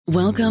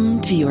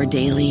Welcome to your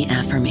daily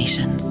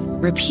affirmations.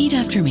 Repeat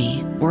after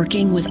me.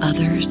 Working with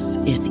others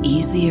is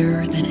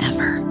easier than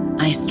ever.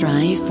 I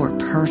strive for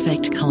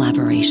perfect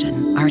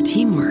collaboration. Our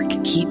teamwork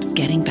keeps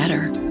getting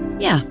better.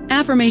 Yeah,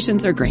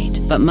 affirmations are great,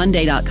 but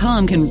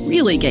Monday.com can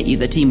really get you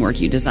the teamwork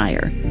you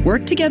desire.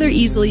 Work together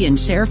easily and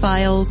share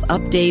files,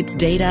 updates,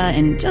 data,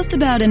 and just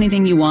about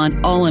anything you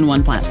want all in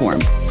one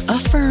platform.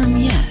 Affirm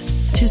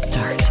yes to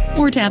start,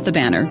 or tap the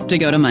banner to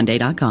go to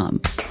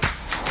Monday.com.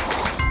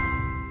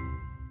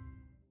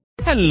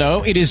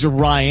 Hello, it is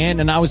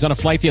Ryan, and I was on a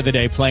flight the other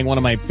day playing one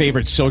of my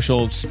favorite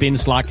social spin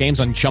slot games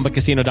on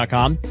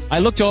ChumbaCasino.com. I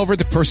looked over at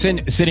the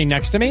person sitting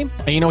next to me,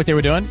 and you know what they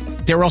were doing?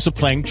 They were also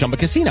playing Chumba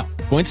Casino.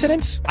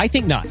 Coincidence? I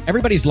think not.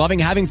 Everybody's loving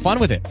having fun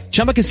with it.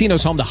 Chumba Casino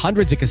is home to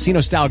hundreds of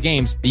casino-style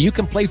games that you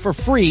can play for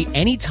free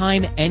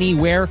anytime,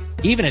 anywhere,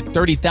 even at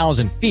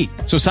 30,000 feet.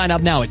 So sign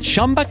up now at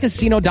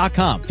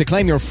ChumbaCasino.com to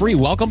claim your free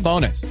welcome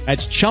bonus.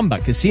 That's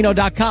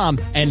ChumbaCasino.com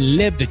and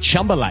live the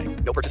Chumba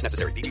life. No purchase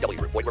necessary. VGW.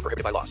 Void where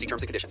prohibited by law. See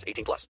terms and conditions.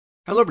 18+.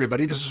 Hello,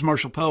 everybody. This is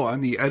Marshall Poe.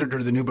 I'm the editor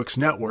of the New Books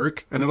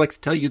Network, and I'd like to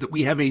tell you that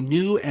we have a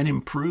new and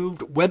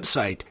improved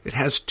website. It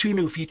has 2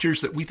 new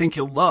features that we think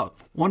you'll love.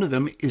 One of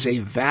them is a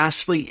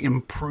vastly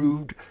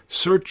improved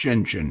search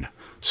engine,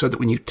 so that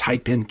when you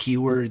type in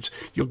keywords,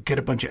 you'll get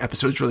a bunch of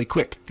episodes really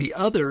quick. The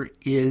other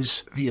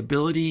is the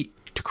ability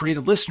to create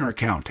a listener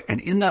account. And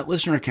in that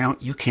listener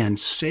account, you can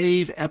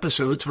save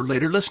episodes for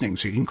later listening.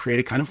 So you can create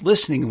a kind of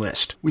listening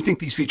list. We think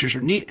these features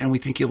are neat, and we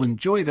think you'll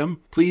enjoy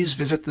them. Please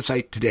visit the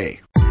site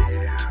today.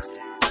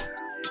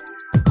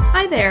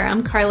 Hi there,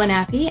 I'm Carla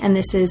Nappi, and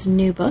this is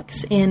New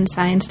Books in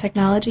Science,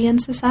 Technology,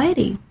 and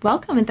Society.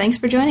 Welcome, and thanks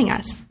for joining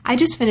us. I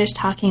just finished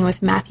talking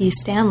with Matthew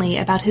Stanley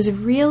about his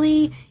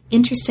really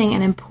interesting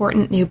and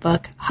important new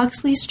book,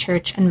 Huxley's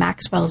Church and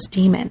Maxwell's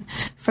Demon,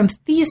 From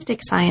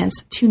Theistic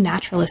Science to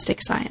Naturalistic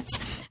Science.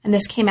 And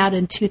this came out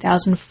in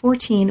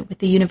 2014 with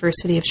the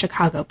University of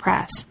Chicago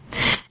Press.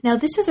 Now,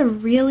 this is a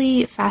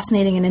really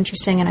fascinating and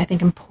interesting and I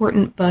think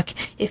important book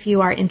if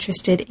you are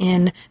interested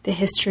in the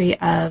history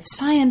of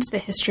science, the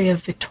history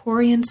of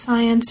Victorian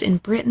science in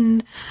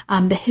Britain,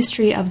 the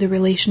history of the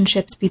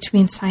relationships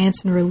between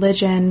science and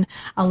religion,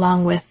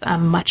 along with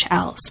much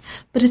else.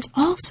 But it's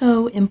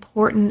also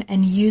important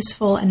and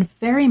useful and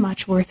very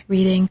much worth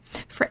reading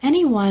for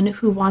anyone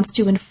who wants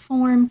to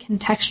inform,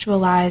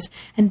 contextualize,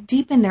 and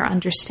deepen their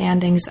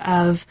understandings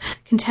of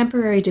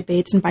contemporary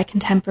debates, and by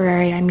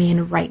contemporary I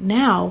mean right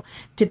now,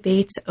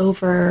 debates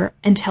over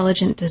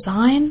intelligent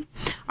design,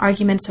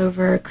 arguments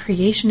over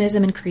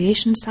creationism and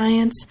creation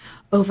science,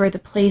 over the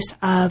place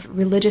of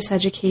religious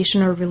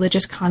education or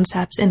religious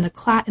concepts in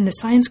the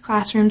science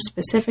classroom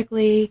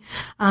specifically,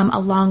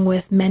 along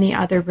with many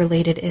other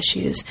related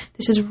issues.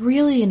 This is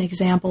really an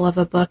example of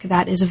a book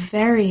that is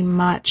very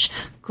much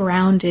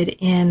grounded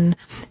in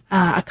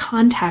a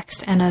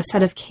context and a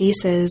set of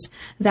cases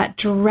that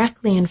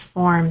directly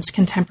informs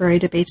contemporary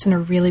debates in a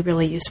really,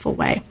 really useful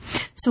way.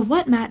 So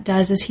what Matt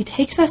does is he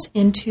takes us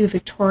into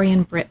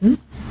Victorian Britain,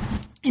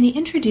 and he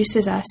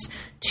introduces us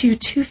to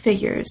 2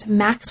 figures,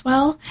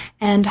 Maxwell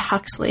and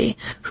Huxley,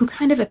 who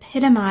kind of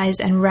epitomize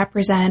and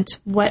represent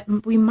what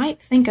we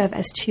might think of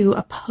as 2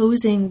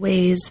 opposing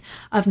ways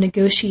of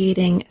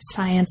negotiating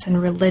science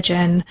and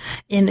religion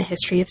in the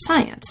history of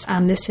science.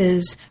 This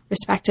is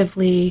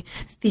respectively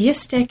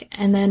theistic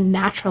and then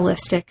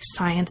naturalistic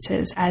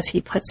sciences, as he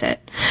puts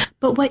it.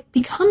 But what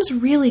becomes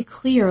really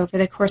clear over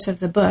the course of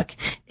the book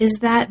is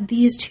that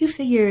these 2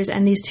 figures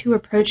and these 2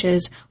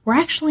 approaches were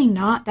actually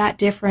not that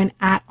different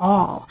at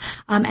all,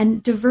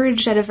 and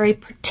diverged at a very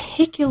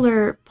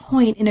particular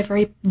point in a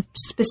very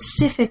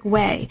specific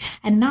way,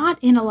 and not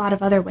in a lot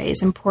of other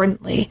ways,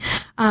 importantly,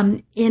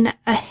 in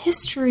a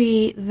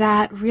history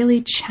that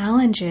really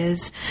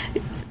challenges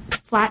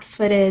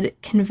flat-footed,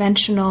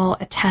 conventional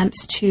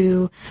attempts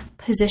to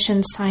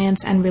position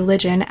science and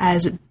religion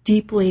as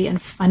deeply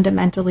and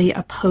fundamentally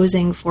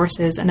opposing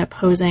forces and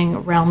opposing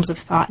realms of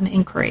thought and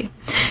inquiry.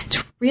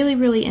 It's really,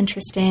 really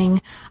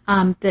interesting.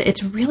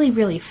 It's really,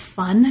 really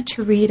fun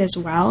to read as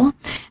well.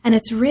 And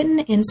it's written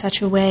in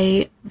such a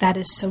way that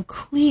is so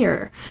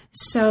clear,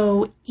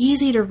 so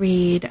easy to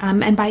read.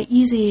 And by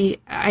easy,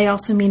 I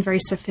also mean very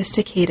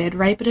sophisticated,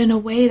 right? But in a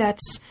way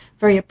that's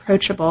very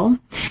approachable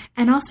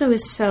and also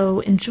is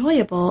so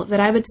enjoyable that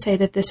I would say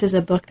that this is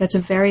a book that's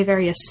very,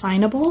 very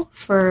assignable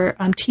for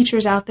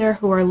teachers out there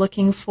who are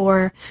looking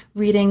for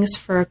readings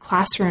for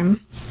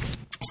classroom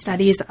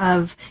studies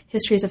of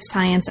histories of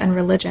science and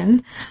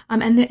religion.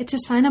 And it's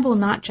assignable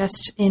not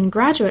just in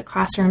graduate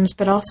classrooms,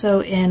 but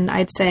also in,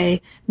 I'd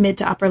say, mid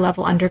to upper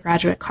level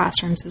undergraduate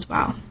classrooms as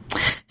well.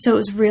 So it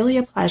was really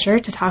a pleasure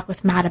to talk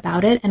with Matt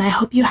about it, and I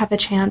hope you have a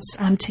chance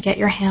to get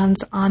your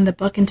hands on the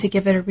book and to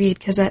give it a read,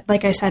 because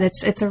like I said,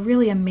 it's a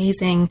really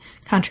amazing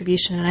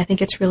contribution, and I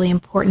think it's really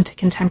important to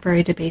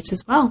contemporary debates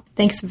as well.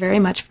 Thanks very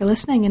much for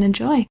listening, and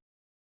enjoy.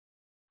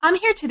 I'm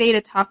here today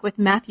to talk with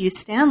Matthew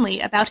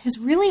Stanley about his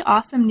really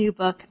awesome new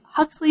book,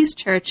 Huxley's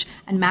Church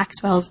and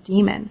Maxwell's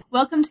Demon.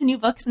 Welcome to New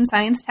Books in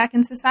Science, Tech,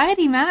 and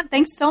Society, Matt.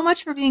 Thanks so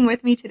much for being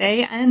with me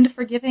today and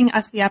for giving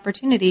us the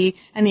opportunity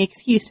and the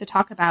excuse to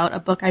talk about a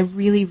book I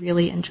really,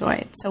 really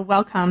enjoyed. So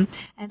welcome,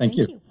 and thank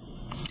you.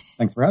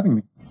 Thanks for having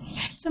me.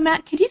 So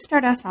Matt, could you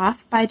start us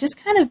off by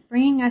just kind of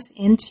bringing us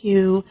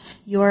into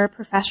your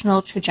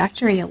professional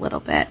trajectory a little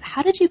bit?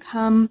 How did you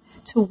come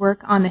to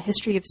work on the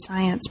history of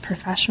science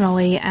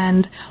professionally,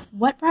 and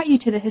what brought you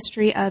to the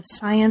history of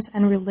science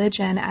and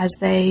religion as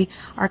they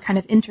are kind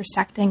of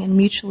intersecting and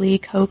mutually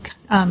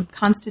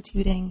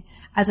constituting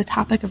as a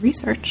topic of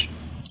research?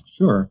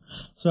 Sure.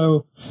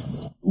 So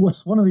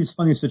what's one of these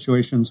funny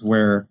situations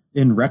where,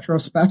 in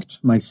retrospect,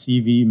 my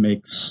CV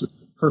makes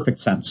perfect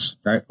sense,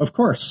 right? Of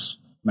course,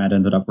 Matt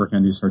ended up working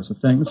on these sorts of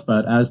things,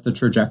 but as the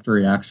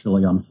trajectory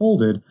actually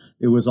unfolded,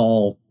 it was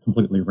all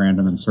completely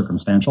random and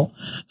circumstantial.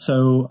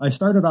 So I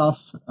started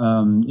off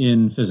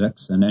in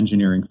physics and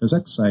engineering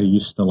physics. I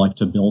used to like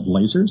to build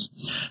lasers.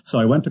 So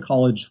I went to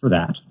college for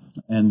that.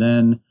 And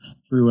then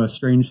through a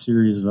strange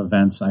series of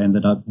events, I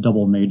ended up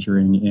double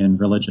majoring in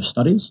religious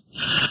studies.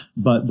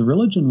 But the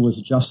religion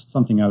was just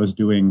something I was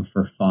doing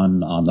for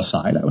fun on the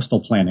side. I was still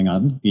planning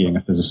on being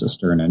a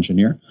physicist or an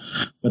engineer.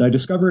 But I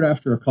discovered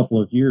after a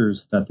couple of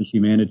years that the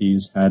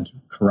humanities had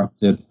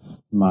corrupted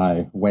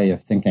my way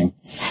of thinking.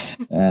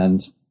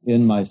 And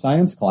in my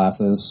science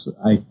classes,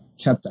 I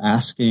kept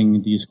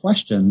asking these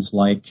questions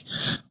like,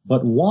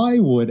 but why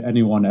would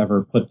anyone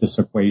ever put this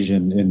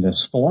equation in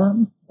this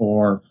form?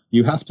 Or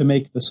you have to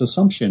make this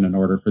assumption in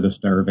order for this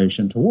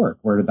derivation to work.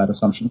 Where did that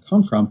assumption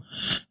come from?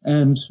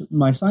 And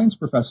my science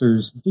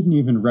professors didn't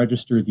even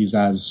register these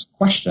as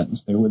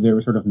questions. They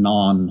were sort of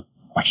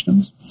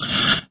non-questions.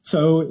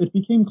 So it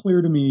became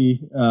clear to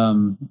me,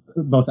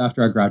 both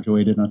after I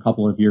graduated and a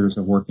couple of years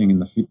of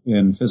working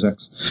in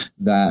physics,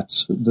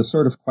 that the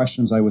sort of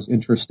questions I was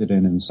interested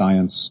in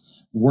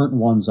science weren't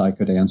ones I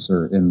could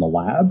answer in the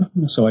lab.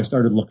 So I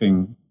started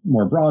looking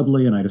more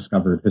broadly, and I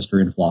discovered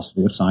history and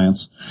philosophy of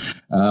science.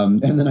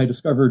 And then I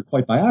discovered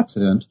quite by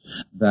accident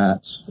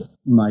that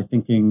my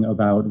thinking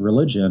about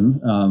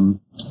religion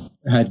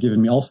had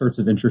given me all sorts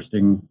of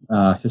interesting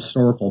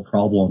historical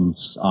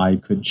problems I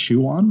could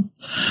chew on.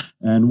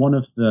 And one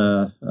of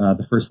the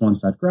first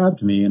ones that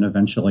grabbed me and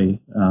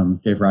eventually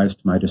gave rise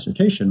to my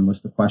dissertation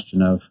was the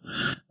question of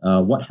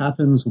what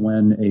happens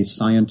when a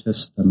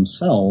scientist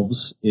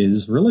themselves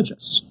is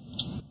religious?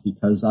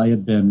 Because I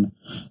had been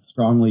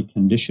strongly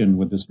conditioned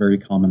with this very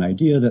common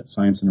idea that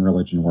science and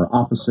religion were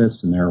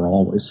opposites and they were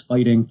always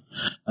fighting.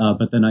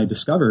 But then I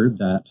discovered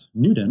that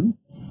Newton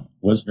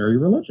was very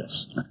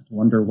religious. I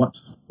wonder what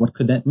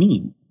could that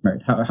mean,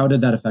 right? How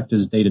did that affect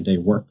his day-to-day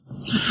work?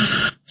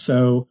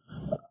 So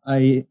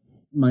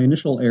my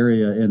initial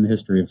area in the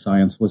history of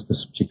science was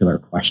this particular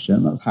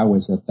question of how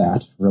is it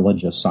that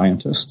religious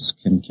scientists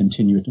can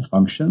continue to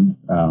function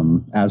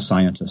as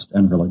scientists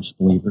and religious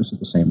believers at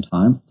the same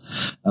time.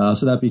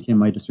 So that became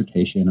my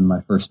dissertation, and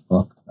my first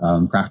book,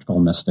 Practical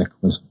Mystic,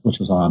 which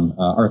was on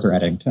Arthur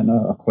Eddington,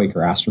 a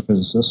Quaker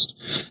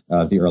astrophysicist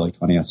of the early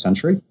 20th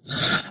century.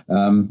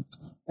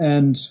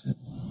 And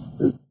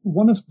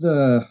one of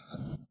the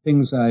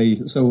things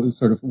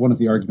one of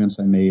the arguments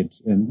I made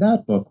in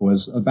that book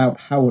was about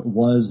how it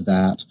was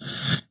that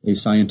a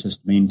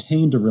scientist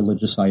maintained a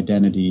religious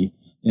identity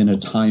in a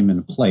time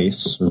and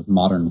place of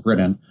modern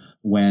Britain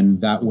when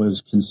that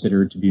was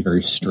considered to be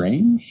very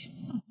strange.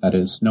 That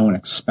is, no one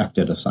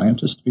expected a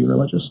scientist to be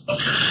religious.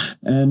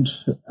 And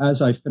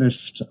as I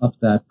finished up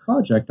that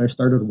project, I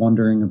started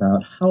wondering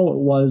about how it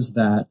was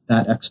that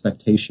that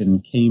expectation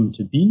came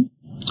to be,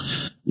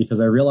 because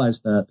I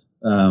realized that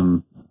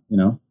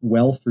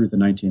well through the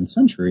 19th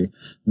century,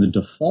 the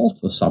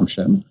default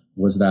assumption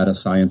was that a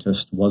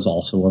scientist was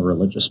also a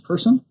religious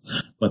person.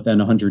 But then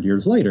 100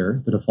 years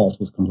later, the default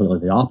was completely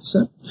the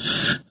opposite.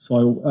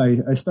 So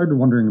I started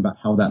wondering about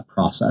how that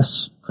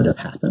process could have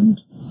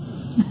happened.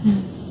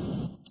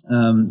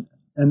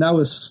 And that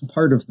was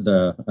part of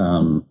the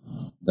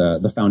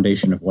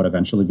foundation of what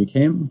eventually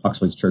became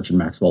Huxley's Church and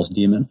Maxwell's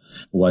Demon,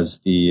 was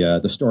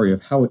the story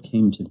of how it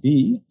came to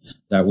be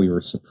that we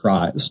were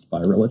surprised by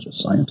religious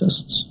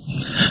scientists.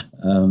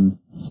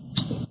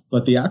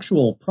 But the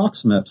actual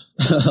proximate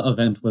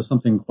event was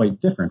something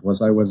quite different.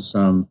 I was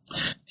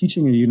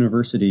teaching at a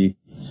university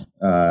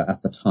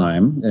at the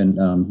time,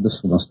 and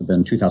this must have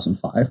been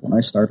 2005 when I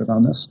started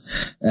on this.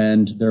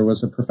 And there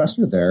was a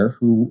professor there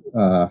who,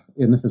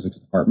 in the physics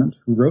department,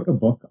 who wrote a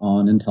book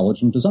on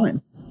intelligent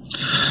design.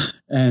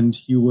 And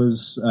it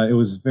was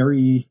a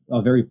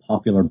very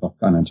popular book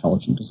on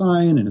intelligent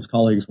design, and his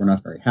colleagues were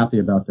not very happy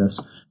about this.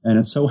 And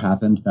it so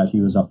happened that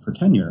he was up for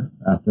tenure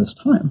at this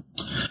time,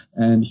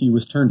 and he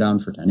was turned down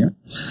for tenure.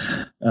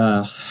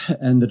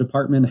 And the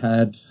department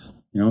had,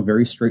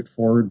 very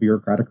straightforward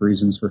bureaucratic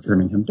reasons for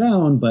turning him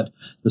down, but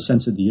the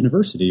sense of the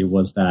university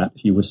was that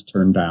he was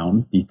turned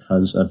down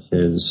because of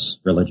his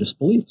religious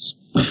beliefs.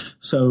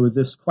 So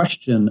this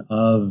question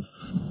of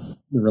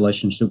the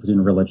relationship between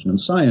religion and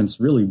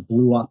science really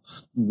blew up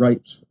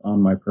right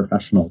on my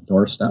professional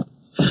doorstep.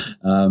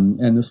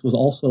 And this was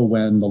also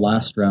when the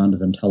last round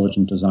of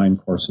intelligent design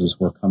courses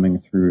were coming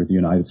through the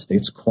United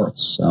States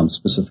courts,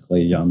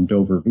 specifically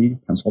Dover v.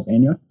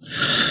 Pennsylvania.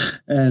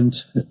 And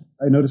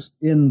I noticed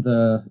in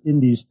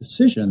these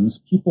decisions,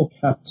 people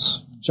kept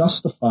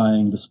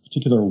justifying this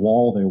particular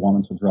wall they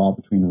wanted to draw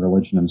between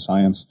religion and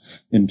science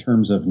in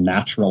terms of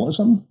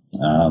naturalism,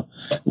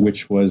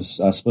 which was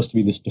supposed to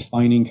be this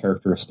defining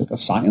characteristic of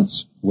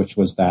science, which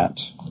was that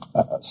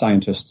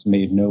scientists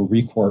made no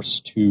recourse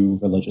to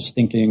religious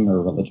thinking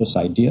or religious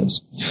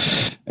ideas.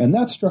 And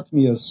that struck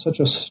me as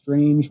such a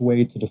strange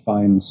way to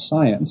define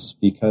science,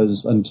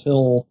 because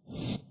until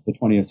the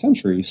 20th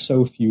century,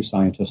 so few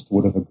scientists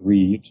would have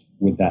agreed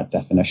with that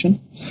definition.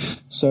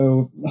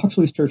 So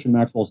Huxley's Church and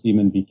Maxwell's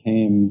Demon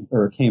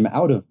came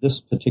out of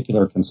this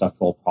particular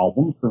conceptual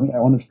problem. For me, I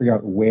wanted to figure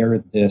out where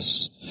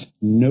this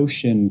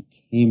notion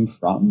came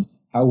from,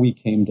 how we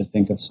came to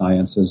think of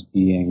science as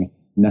being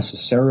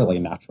necessarily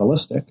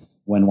naturalistic,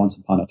 when once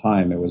upon a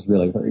time it was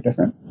really very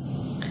different.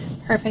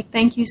 Perfect.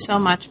 Thank you so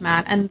much,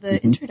 Matt. And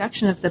the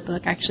introduction of the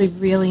book actually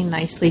really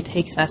nicely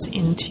takes us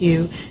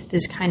into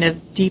this kind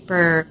of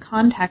deeper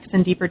context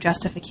and deeper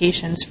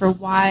justifications for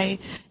why,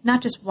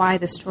 not just why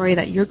the story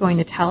that you're going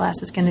to tell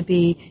us is going to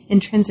be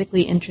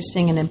intrinsically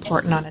interesting and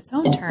important on its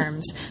own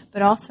terms,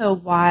 but also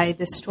why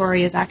this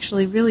story is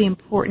actually really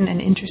important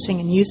and interesting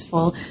and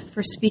useful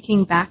for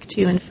speaking back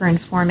to and for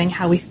informing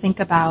how we think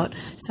about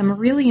some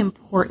really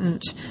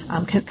important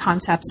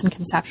concepts and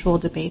conceptual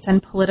debates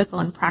and political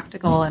and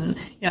practical and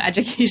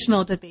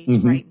educational debates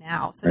right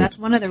now. So that's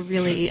one of the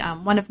really,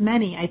 one of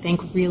many, I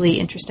think, really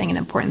interesting and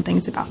important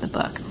things about the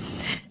book.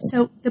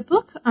 So the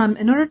book,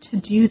 in order to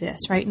do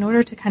this, right, in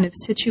order to kind of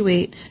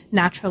situate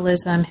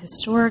naturalism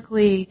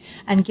historically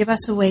and give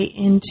us a way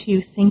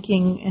into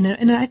thinking in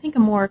I think, a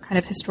more kind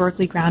of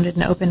historically grounded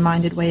and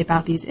open-minded way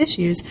about these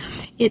issues,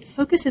 it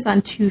focuses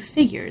on two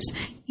figures.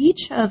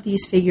 Each of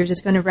these figures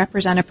is going to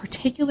represent a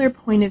particular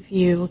point of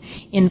view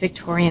in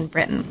Victorian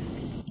Britain.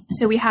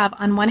 So we have,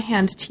 on one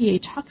hand,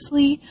 T.H.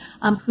 Huxley,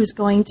 who's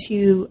going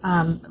to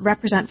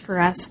represent for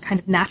us kind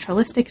of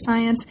naturalistic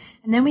science.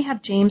 And then we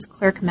have James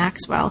Clerk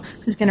Maxwell,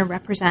 who's going to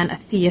represent a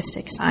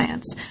theistic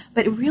science.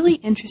 But really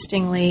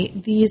interestingly,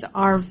 these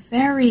are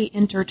very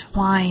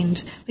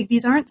intertwined. Like,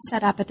 these aren't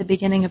set up at the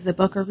beginning of the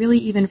book, or really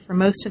even for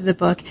most of the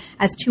book,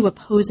 as two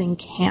opposing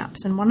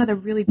camps. And one of the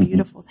really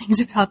beautiful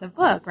things about the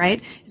book,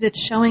 right, is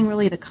it's showing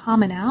really the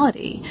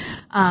commonality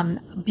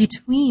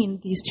between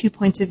these two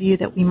points of view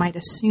that we might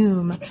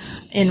assume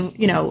in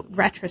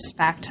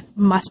retrospect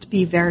must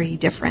be very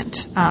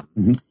different.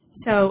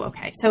 So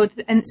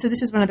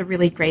this is one of the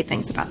really great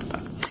things about the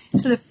book.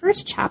 So the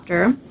first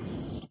chapter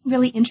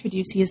really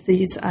introduces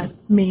these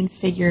main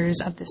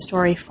figures of the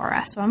story for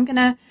us. So I'm going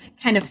to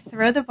kind of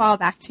throw the ball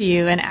back to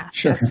you and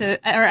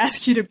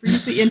ask you to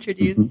briefly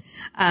introduce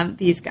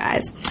these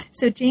guys.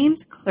 So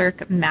James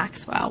Clerk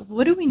Maxwell,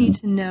 what do we need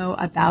to know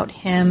about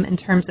him in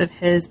terms of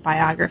his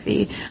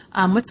biography?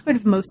 What's sort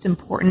of most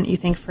important, you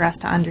think, for us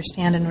to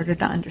understand in order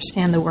to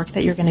understand the work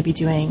that you're going to be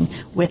doing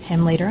with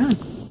him later on?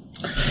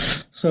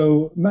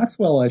 So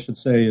Maxwell, I should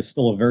say, is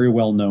still a very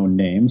well-known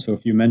name. So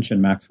if you mention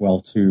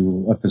Maxwell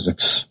to a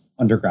physics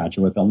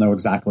undergraduate, they'll know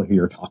exactly who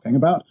you're talking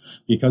about,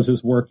 because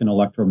his work in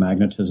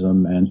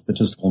electromagnetism and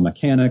statistical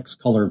mechanics,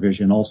 color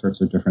vision, all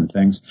sorts of different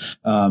things,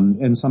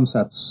 in some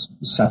sets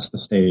the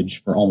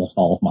stage for almost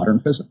all of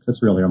modern physics.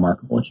 It's really a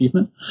remarkable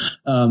achievement.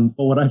 But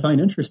what I find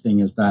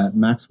interesting is that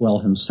Maxwell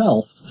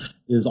himself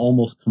is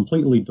almost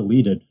completely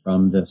deleted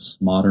from this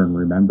modern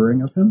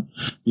remembering of him,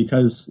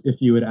 because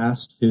if you had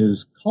asked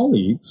his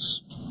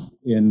colleagues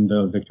in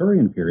the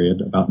Victorian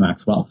period about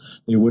Maxwell,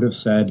 they would have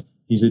said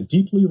he's a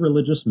deeply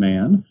religious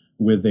man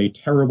with a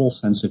terrible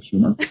sense of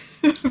humor.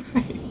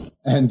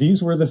 And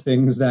these were the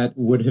things that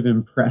would have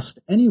impressed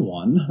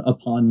anyone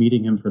upon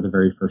meeting him for the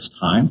very first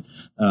time.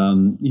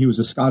 He was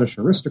a Scottish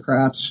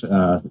aristocrat,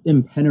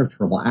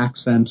 impenetrable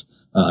accent,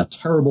 a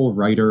terrible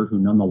writer who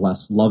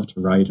nonetheless loved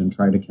to write and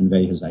try to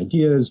convey his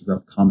ideas. He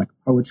wrote comic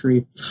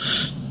poetry.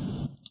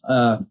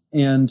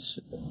 And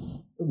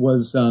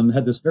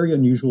had this very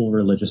unusual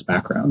religious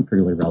background,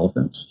 pretty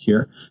relevant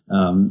here.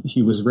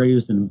 He was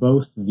raised in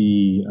both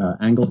the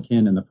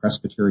Anglican and the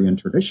Presbyterian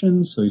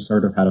traditions, so he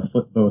sort of had a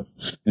foot both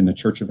in the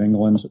Church of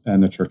England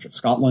and the Church of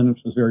Scotland,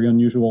 which was very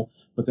unusual.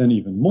 But then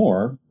even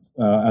more,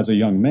 as a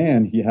young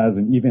man, he has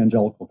an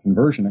evangelical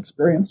conversion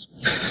experience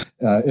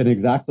in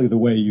exactly the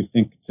way you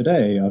think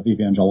today of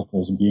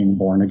evangelicals being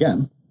born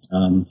again.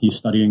 He's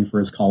studying for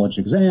his college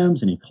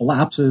exams, and he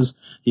collapses.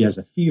 He has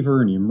a fever,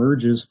 and he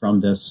emerges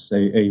from this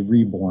a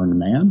reborn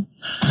man,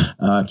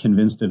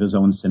 convinced of his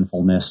own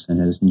sinfulness and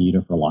his need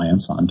of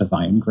reliance on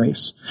divine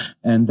grace.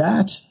 And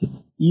that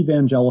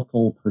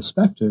evangelical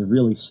perspective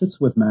really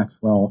sits with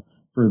Maxwell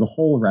for the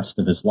whole rest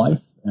of his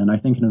life, and I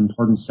think in an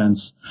important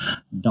sense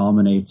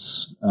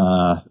dominates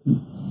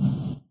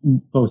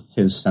both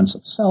his sense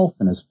of self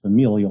and his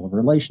familial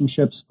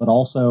relationships, but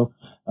also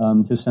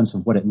his sense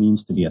of what it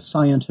means to be a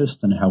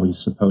scientist and how he's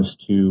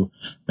supposed to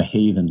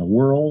behave in the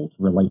world,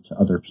 relate to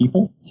other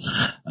people.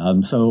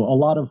 So a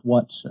lot of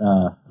what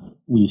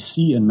we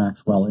see in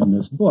Maxwell in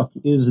this book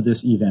is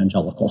this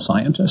evangelical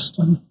scientist.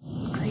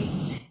 Great.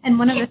 And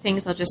one of the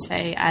things I'll just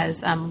say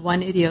as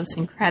one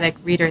idiosyncratic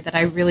reader that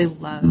I really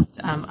loved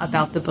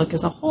about the book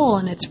as a whole,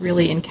 and it's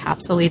really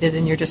encapsulated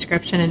in your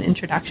description and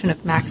introduction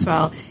of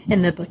Maxwell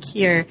in the book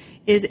here,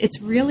 is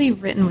it's really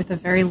written with a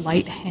very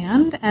light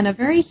hand and a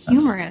very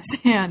humorous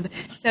hand.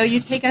 So you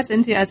take us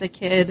into, as a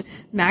kid,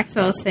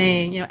 Maxwell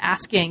saying,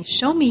 asking,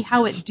 show me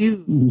how it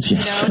do's,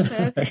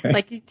 so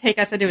like you take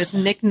us into his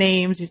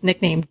nicknames. He's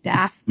nicknamed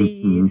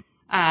Daphne. Mm-hmm.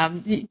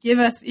 You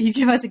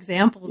give us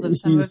examples of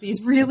some of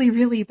these really,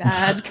 really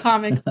bad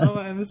comic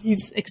poems.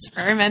 He's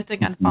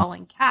experimenting on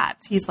falling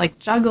cats. He's like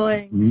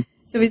juggling. Mm-hmm.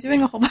 So he's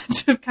doing a whole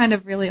bunch of kind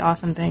of really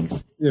awesome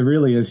things. It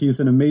really is. He's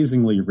an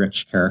amazingly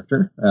rich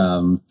character.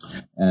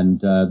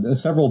 And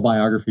several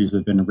biographies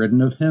have been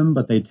written of him,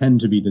 but they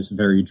tend to be this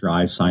very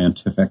dry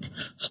scientific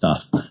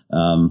stuff.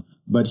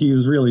 But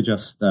he's really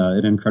just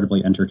an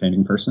incredibly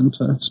entertaining person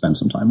to spend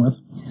some time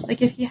with.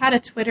 Like if he had a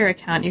Twitter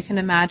account, you can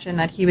imagine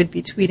that he would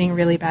be tweeting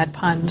really bad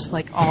puns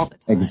like all the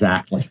time.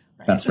 Exactly.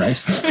 Right. That's right.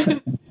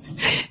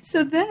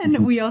 So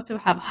then we also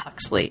have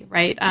Huxley,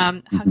 right?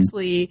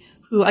 Huxley,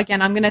 who,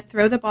 again, I'm going to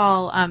throw the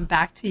ball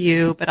back to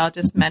you, but I'll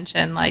just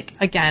mention, like,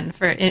 again,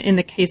 in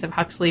the case of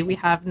Huxley, we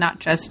have not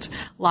just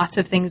lots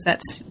of things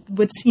that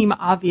would seem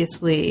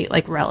obviously,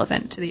 like,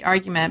 relevant to the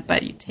argument,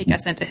 but you take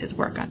us into his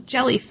work on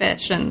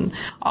jellyfish and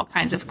all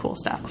kinds of cool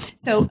stuff.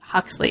 So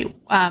Huxley,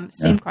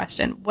 same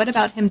question. What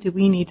about him do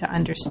we need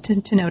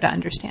to know to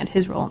understand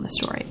his role in the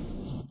story?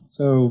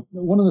 So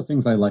one of the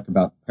things I like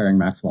about pairing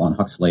Maxwell and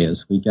Huxley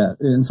is we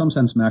get, in some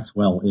sense,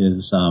 Maxwell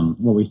is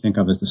what we think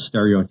of as the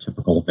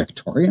stereotypical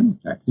Victorian.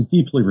 He's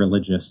deeply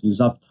religious.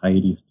 He's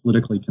uptight. He's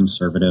politically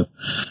conservative.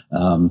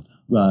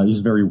 He's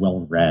very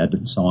well read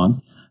and so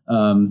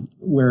on.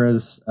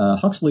 Whereas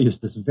Huxley is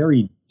this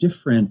very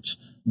different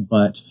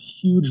but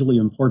hugely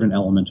important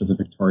element of the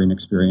Victorian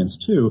experience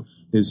too,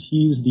 is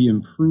he's the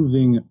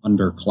improving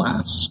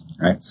underclass,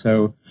 right?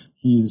 So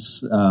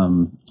he's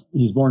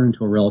born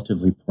into a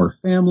relatively poor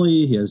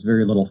family. He has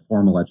very little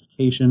formal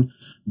education,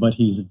 but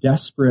he's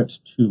desperate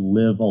to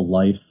live a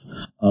life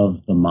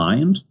of the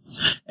mind.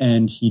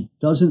 And he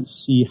doesn't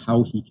see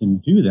how he can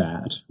do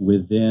that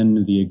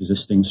within the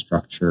existing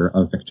structure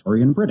of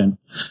Victorian Britain,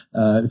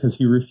 because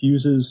he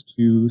refuses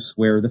to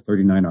swear the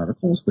 39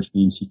 Articles, which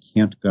means he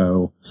can't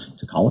go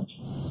to college.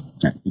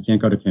 He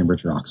can't go to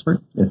Cambridge or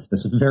Oxford. It's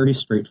this very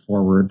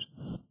straightforward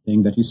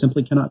thing that he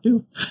simply cannot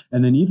do.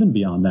 And then even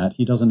beyond that,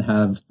 he doesn't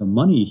have the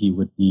money he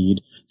would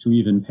need to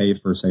even pay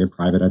for, say, a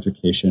private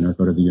education or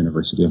go to the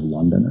University of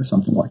London or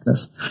something like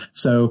this.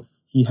 So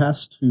he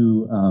has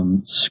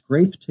to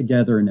scrape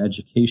together an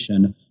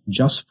education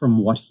just from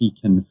what he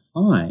can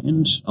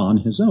find on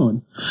his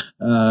own.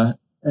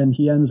 And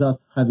he ends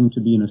up having to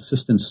be an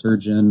assistant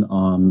surgeon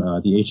on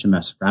the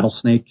HMS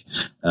Rattlesnake.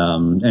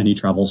 And he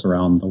travels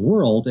around the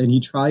world, and he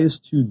tries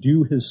to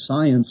do his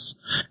science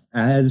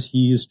as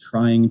he's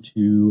trying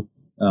to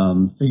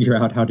figure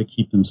out how to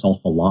keep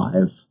himself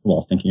alive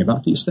while thinking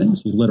about these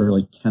things. He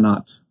literally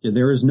cannot,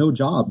 there is no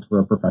job for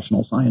a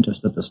professional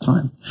scientist at this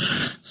time.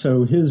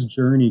 So his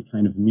journey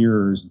kind of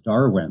mirrors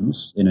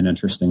Darwin's in an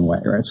interesting way,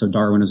 right? So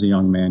Darwin as a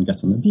young man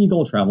gets on the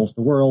Beagle, travels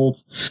the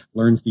world,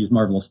 learns these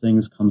marvelous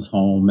things, comes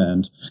home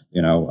and,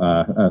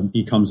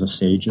 becomes a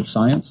sage of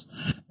science.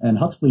 And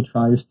Huxley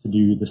tries to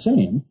do the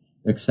same,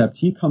 except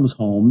he comes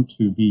home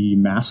to be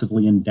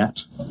massively in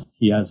debt.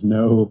 He has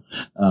no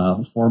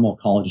formal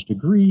college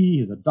degree.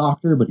 He's a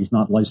doctor, but he's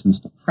not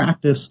licensed to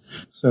practice.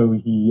 So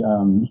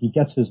he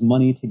gets his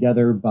money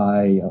together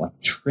by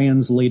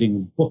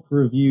translating book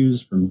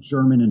reviews from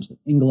German into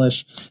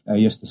English.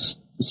 He has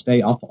to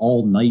stay up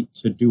all night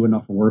to do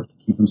enough work to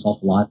keep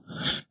himself alive.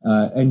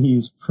 And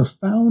he's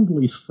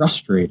profoundly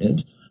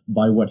frustrated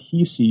by what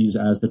he sees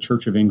as the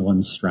Church of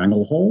England's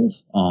stranglehold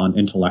on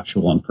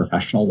intellectual and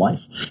professional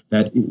life.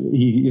 That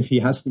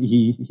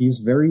he's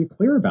very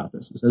clear about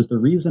this. He says, the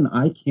reason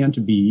I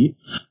can't be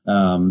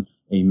a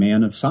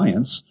man of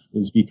science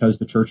is because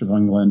the Church of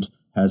England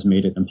has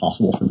made it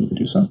impossible for me to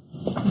do so.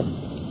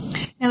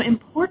 Now,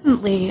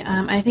 importantly,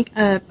 I think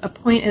a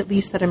point at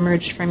least that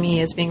emerged for me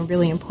as being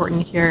really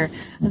important here,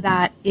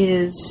 that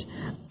is,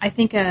 I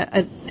think,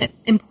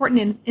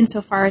 important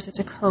insofar as it's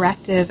a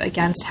corrective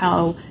against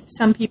how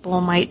some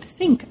people might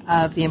think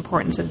of the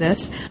importance of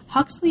this.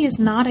 Huxley is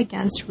not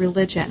against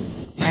religion,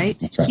 right?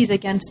 That's right. He's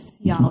against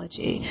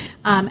theology.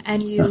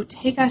 And you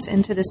take us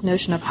into this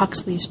notion of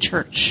Huxley's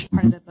church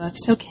part of the book.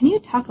 So can you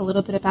talk a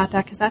little bit about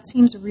that? Because that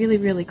seems really,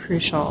 really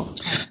crucial.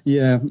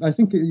 Yeah, I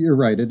think you're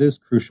right. It is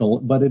crucial,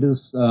 but it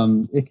is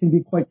it can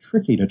be quite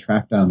tricky to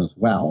track down as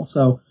well.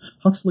 So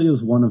Huxley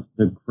is one of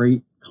the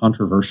great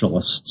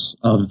controversialists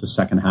of the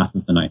second half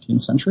of the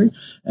 19th century.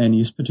 And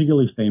he's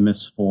particularly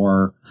famous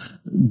for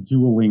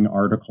dueling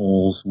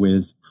articles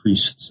with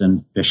priests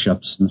and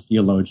bishops and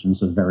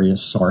theologians of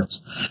various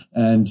sorts.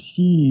 And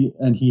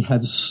he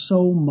had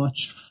so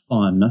much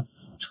fun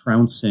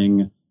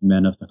trouncing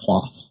men of the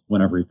cloth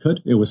whenever he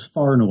could. It was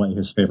far and away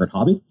his favorite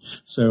hobby.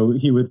 So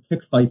he would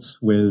pick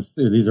fights with,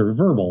 these are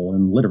verbal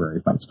and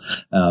literary fights,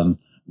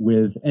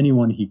 with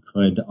anyone he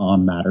could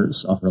on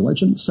matters of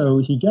religion. So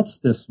he gets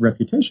this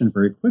reputation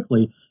very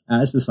quickly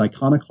as this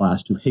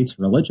iconoclast who hates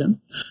religion.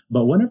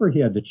 But whenever he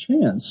had the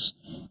chance,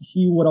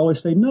 he would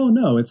always say,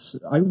 no,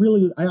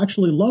 I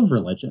actually love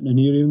religion. And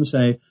he would even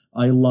say,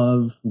 I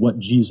love what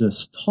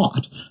Jesus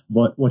taught.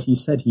 But what he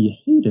said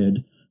he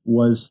hated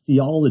was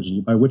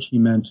theology, by which he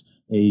meant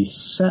a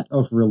set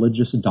of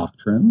religious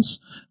doctrines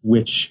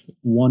which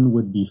one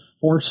would be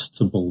forced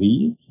to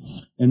believe.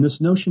 And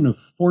this notion of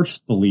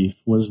forced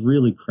belief was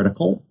really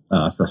critical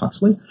for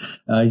Huxley.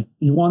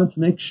 He wanted to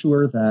make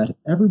sure that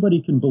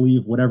everybody can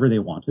believe whatever they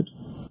wanted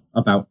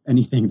about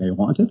anything they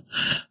wanted.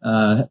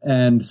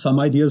 And some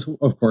ideas,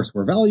 of course,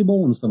 were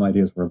valuable and some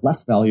ideas were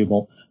less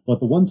valuable. But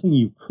the one thing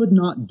you could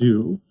not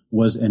do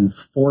was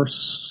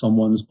enforce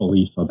someone's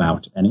belief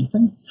about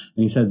anything.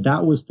 And he said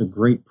that was the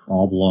great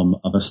problem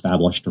of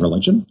established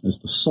religion, is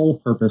the sole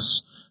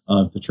purpose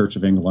of the Church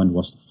of England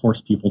was to force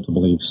people to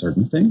believe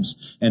certain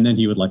things. And then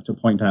he would like to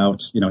point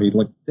out,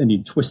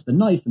 he'd twist the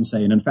knife and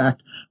say, and in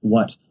fact,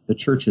 what the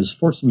church is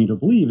forcing you to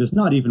believe is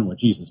not even what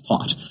Jesus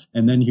taught.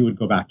 And then he would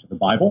go back to the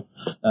Bible,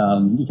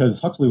 because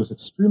Huxley was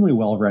extremely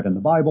well read in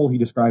the Bible. He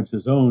describes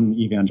his own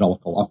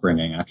evangelical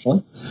upbringing,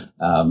 actually.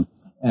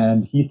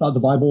 And he thought the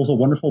Bible was a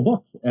wonderful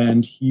book,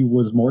 and he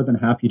was more than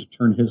happy to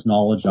turn his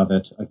knowledge of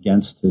it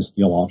against his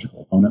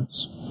theological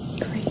opponents.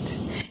 Great.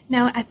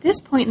 Now, at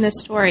this point in the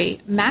story,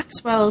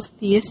 Maxwell's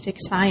theistic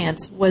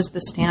science was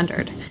the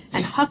standard,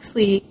 and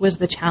Huxley was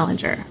the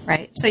challenger,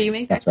 right? So you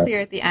make that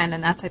clear at the end,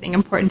 and that's, I think,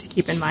 important to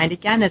keep in mind,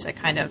 again, as a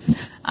kind of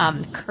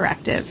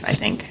corrective, I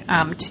think,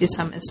 to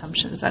some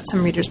assumptions that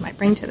some readers might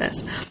bring to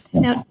this.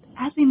 Now,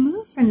 as we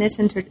move from this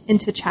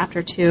into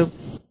Chapter 2,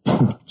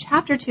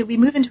 we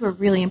move into a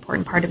really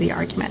important part of the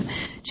argument.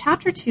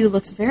 Chapter 2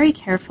 looks very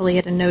carefully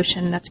at a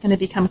notion that's going to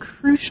become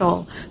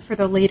crucial for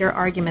the later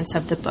arguments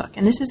of the book,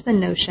 and this is the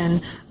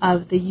notion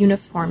of the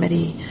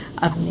uniformity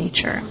of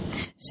nature.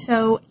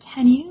 So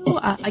can you,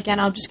 again,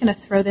 I'm just going to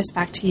throw this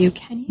back to you,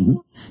 can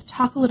you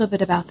talk a little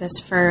bit about this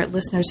for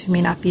listeners who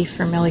may not be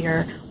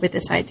familiar with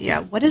this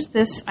idea? What is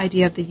this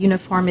idea of the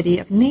uniformity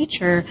of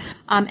nature,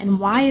 and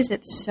why is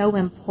it so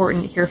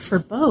important here for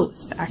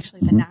both,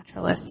 actually, the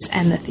naturalists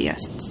and the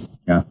theists?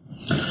 Yeah.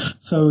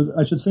 So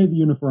I should say the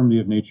uniformity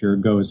of nature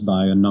goes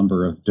by a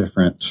number of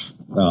different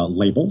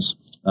labels.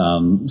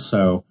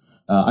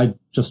 I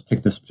just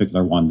picked this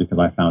particular one because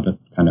I found it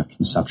kind of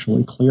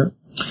conceptually clear.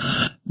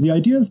 The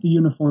idea of the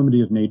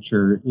uniformity of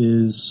nature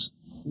is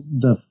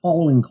the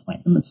following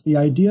claim. It's the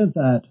idea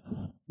that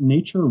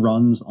nature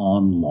runs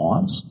on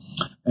laws,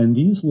 and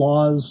these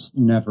laws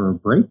never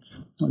break.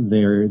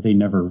 They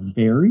never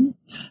vary.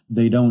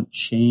 They don't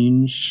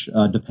change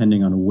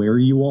depending on where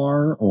you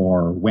are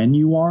or when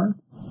you are.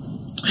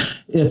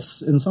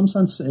 It's, in some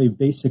sense, a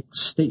basic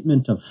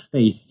statement of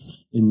faith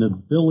in the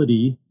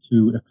ability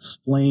to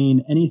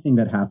explain anything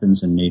that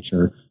happens in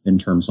nature in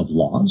terms of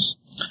laws.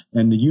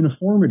 And the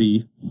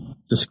uniformity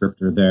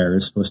descriptor there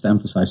is supposed to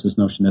emphasize this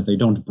notion that they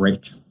don't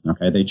break.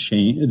 Okay, they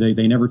change.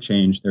 They never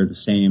change. They're the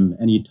same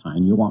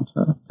anytime you want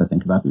to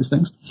think about these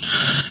things.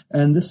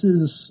 And this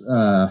is,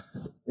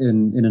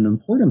 in an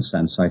important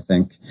sense, I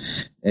think,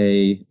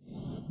 a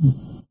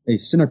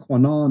sine qua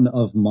non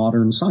of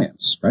modern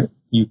science. Right?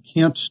 You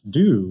can't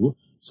do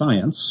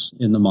science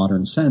in the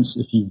modern sense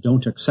if you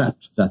don't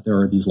accept that there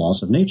are these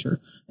laws of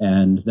nature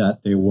and that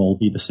they will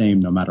be the same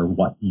no matter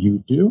what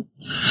you do.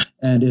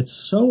 And it's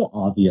so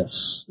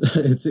obvious.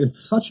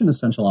 It's such an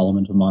essential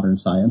element of modern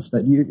science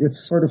that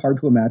it's sort of hard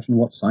to imagine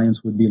what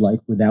science would be like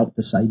without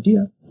this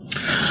idea.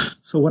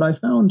 So what I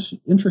found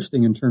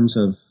interesting in terms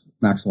of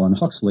Maxwell and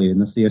Huxley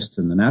and the theists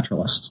and the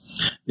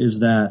naturalists is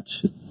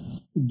that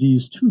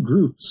these two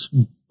groups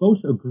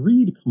both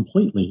agreed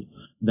completely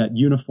that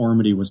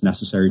uniformity was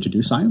necessary to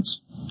do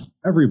science.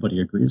 Everybody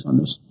agrees on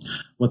this.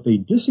 What they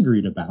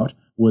disagreed about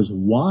was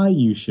why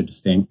you should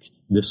think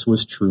this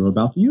was true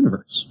about the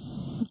universe.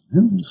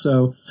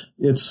 So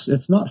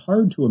it's not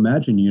hard to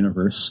imagine a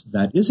universe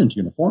that isn't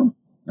uniform,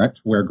 right?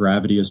 Where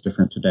gravity is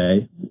different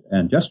today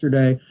and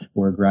yesterday,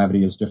 where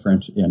gravity is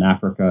different in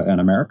Africa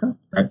and America,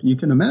 right? You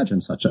can imagine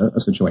such a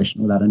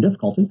situation without any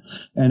difficulty.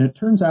 And it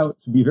turns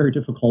out to be very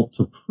difficult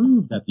to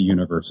prove that the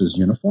universe is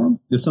uniform.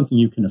 It's something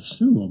you can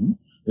assume.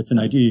 It's an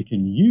idea you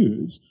can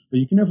use, but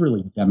you can never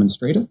really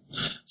demonstrate it.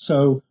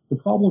 So the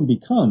problem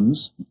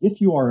becomes, if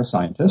you are a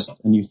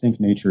scientist and you think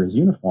nature is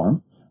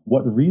uniform,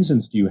 what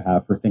reasons do you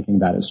have for thinking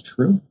that is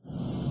true?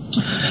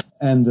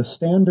 And the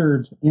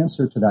standard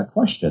answer to that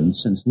question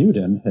since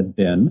Newton had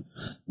been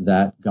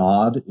that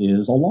God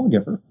is a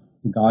lawgiver.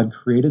 God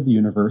created the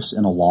universe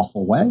in a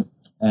lawful way.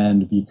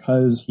 And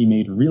because he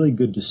made really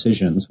good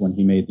decisions when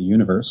he made the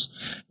universe,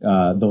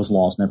 those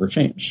laws never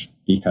change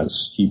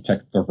because he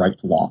picked the right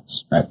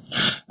laws, right?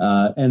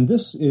 And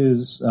this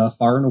is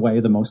far and away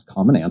the most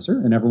common answer,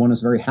 and everyone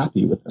is very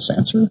happy with this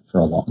answer for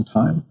a long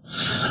time.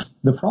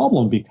 The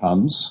problem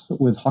becomes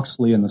with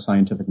Huxley and the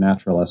scientific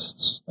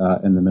naturalists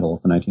in the middle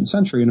of the 19th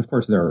century, and of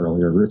course there are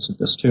earlier roots of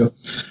this too,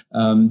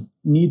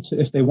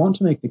 if they want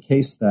to make the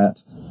case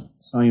that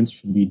science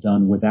should be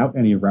done without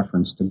any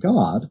reference to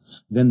God,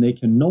 then they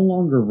can no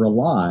longer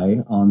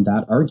rely on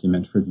that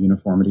argument for the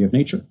uniformity of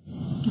nature.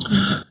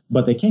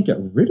 But they can't get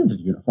rid of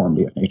the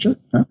uniformity of nature.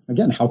 Right?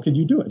 Again, how could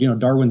you do it?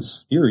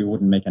 Darwin's theory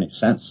wouldn't make any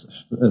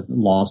sense if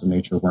laws of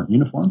nature weren't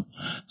uniform.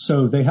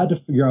 So they had to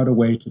figure out a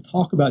way to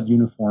talk about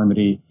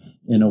uniformity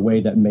in a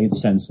way that made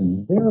sense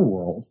in their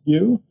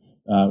worldview,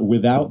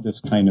 without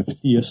this kind of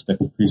theistic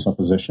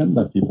presupposition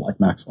that people like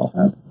Maxwell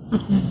had.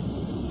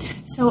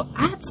 So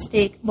at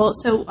stake,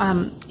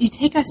 you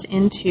take us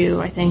into,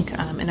 I think,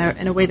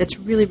 in a way that's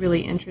really,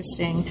 really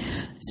interesting,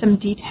 some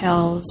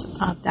details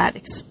that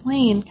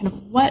explain kind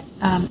of what,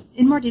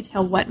 in more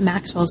detail, what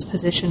Maxwell's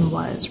position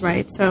was,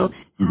 right? So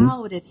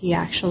how did he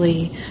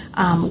actually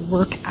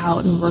work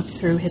out and work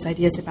through his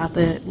ideas about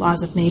the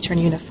laws of nature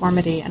and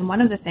uniformity? And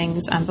one of the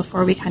things,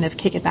 before we kind of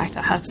kick it back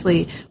to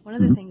Huxley, one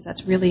of the things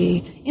that's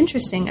really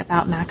interesting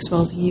about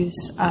Maxwell's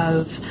use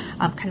of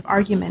kind of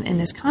argument in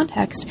this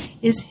context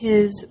is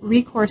his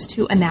recourse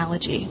to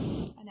analogy.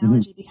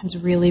 Analogy becomes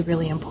really,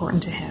 really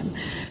important to him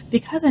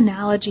because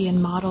analogy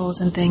and models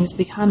and things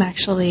become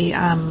actually,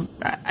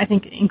 I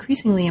think,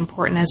 increasingly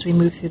important as we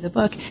move through the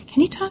book.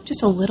 Can you talk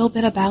just a little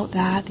bit about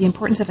that, the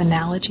importance of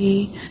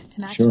analogy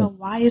to Maxwell? Sure.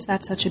 Why is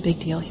that such a big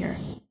deal here?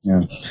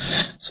 Yeah.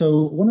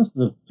 So one of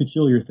the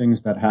peculiar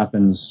things that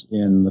happens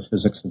in the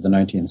physics of the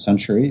 19th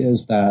century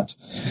is that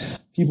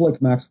people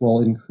like Maxwell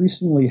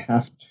increasingly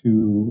have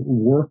to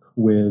work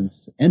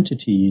with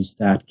entities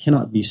that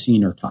cannot be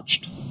seen or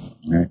touched.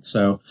 Right.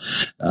 So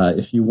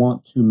if you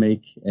want to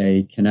make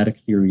a kinetic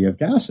theory of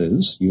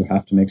gases, you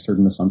have to make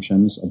certain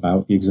assumptions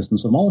about the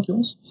existence of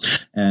molecules.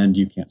 And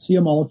you can't see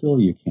a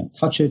molecule, you can't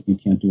touch it, you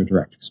can't do a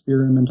direct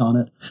experiment on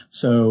it.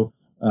 So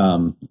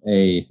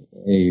a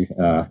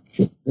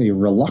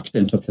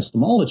reluctant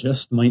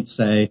epistemologist might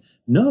say,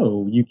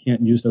 no, you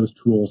can't use those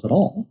tools at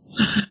all.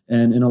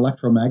 And in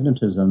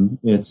electromagnetism,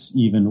 it's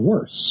even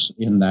worse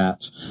in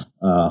that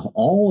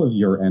all of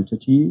your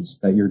entities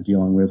that you're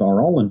dealing with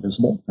are all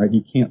invisible, right?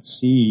 You can't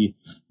see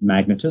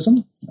magnetism.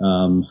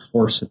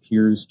 Force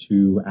appears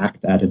to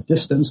act at a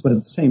distance, but at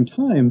the same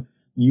time,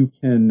 you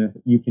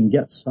can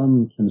get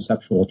some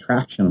conceptual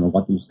traction on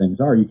what these things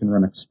are. You can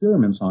run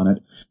experiments on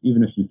it,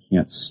 even if you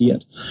can't see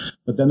it.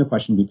 But then the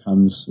question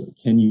becomes,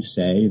 can you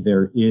say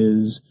there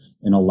is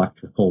an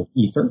electrical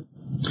ether?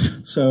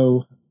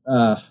 So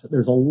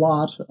there's a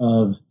lot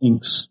of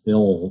ink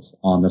spilled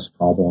on this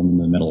problem in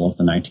the middle of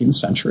the 19th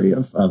century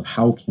of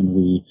how can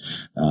we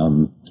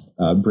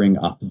bring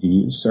up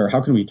these, or how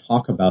can we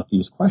talk about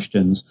these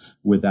questions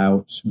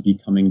without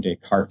becoming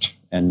Descartes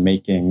and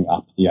making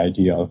up the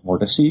idea of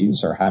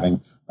vortices or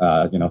having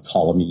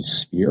Ptolemy's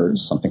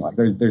spheres, something like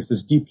that. There's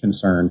this deep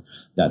concern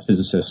that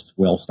physicists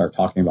will start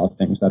talking about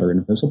things that are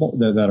invisible,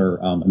 that are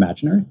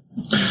imaginary.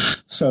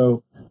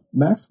 So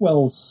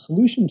Maxwell's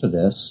solution to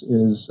this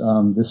is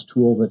this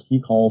tool that he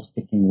calls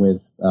sticking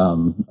with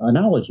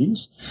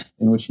analogies,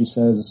 in which he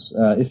says,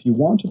 if you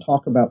want to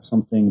talk about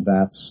something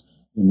that's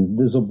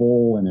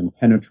invisible and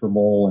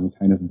impenetrable and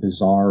kind of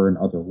bizarre and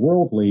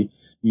otherworldly,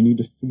 you need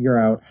to figure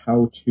out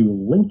how to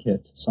link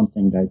it to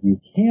something that you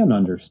can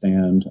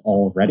understand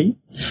already.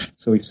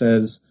 So he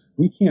says,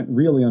 we can't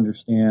really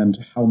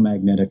understand how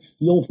magnetic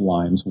field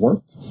lines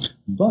work,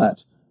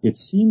 but it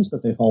seems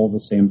that they follow the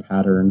same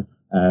pattern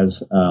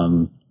as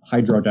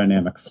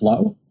hydrodynamic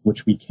flow,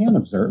 which we can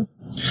observe.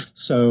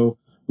 So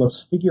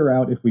let's figure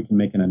out if we can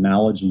make an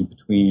analogy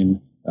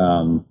between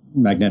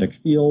magnetic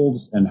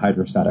fields and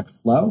hydrostatic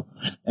flow.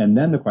 And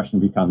then the question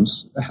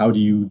becomes, how do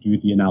you do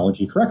the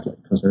analogy correctly?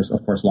 Because there's,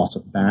 of course, lots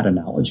of bad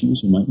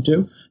analogies you might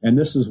do. And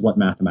this is what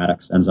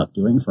mathematics ends up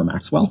doing for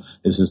Maxwell,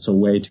 is it's a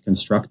way to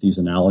construct these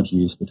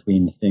analogies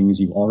between things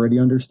you already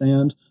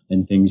understand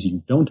and things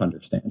you don't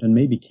understand and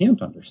maybe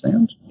can't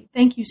understand.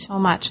 Thank you so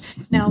much.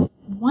 Now,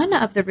 one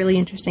of the really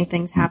interesting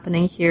things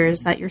happening here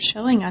is that you're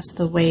showing us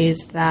the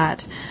ways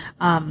that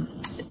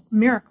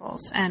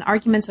miracles and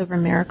arguments over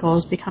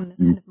miracles become this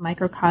kind of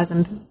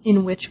microcosm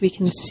in which we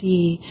can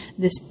see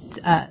this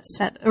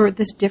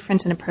this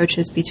difference in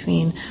approaches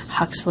between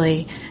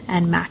Huxley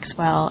and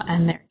Maxwell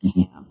and their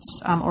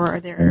camps, or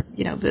their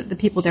the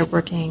people they're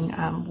working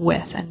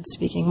with and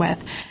speaking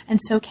with. And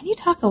so, can you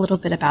talk a little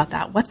bit about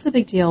that? What's the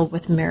big deal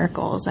with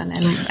miracles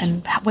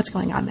and what's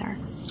going on there?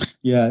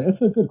 Yeah,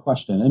 it's a good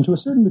question. And to a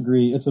certain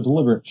degree, it's a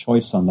deliberate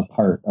choice on the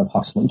part of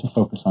Huxley to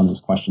focus on these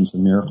questions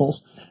of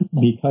miracles,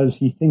 because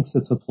he thinks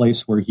it's a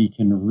place where he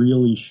can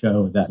really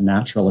show that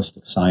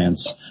naturalistic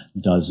science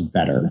does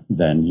better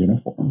than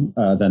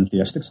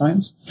theistic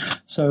science.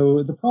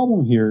 So the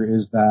problem here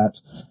is that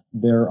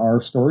there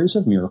are stories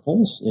of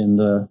miracles in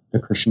the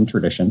Christian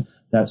tradition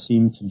that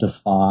seem to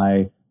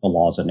defy the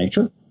laws of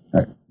nature.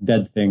 Right?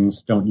 Dead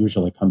things don't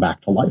usually come back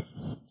to life.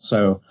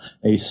 So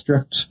a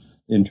strict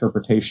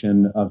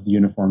interpretation of the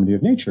uniformity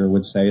of nature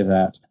would say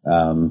that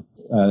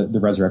the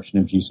resurrection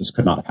of Jesus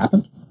could not have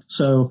happened.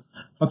 So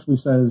Huxley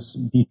says,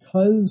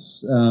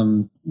 because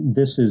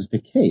this is the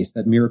case,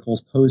 that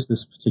miracles pose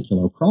this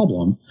particular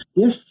problem,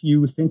 if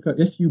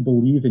you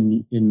believe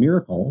in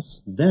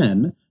miracles,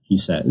 then, he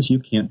says, you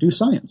can't do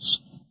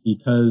science,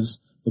 because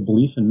the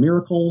belief in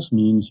miracles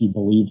means you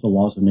believe the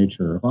laws of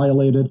nature are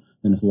violated,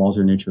 and if the laws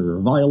of nature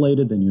are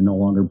violated, then you're no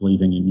longer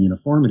believing in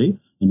uniformity,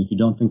 and if you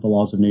don't think the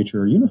laws of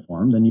nature are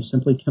uniform, then you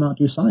simply cannot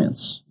do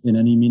science in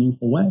any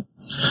meaningful way.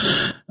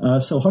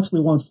 So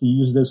Huxley wants to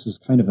use this as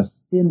kind of a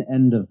thin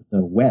end of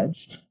the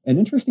wedge, and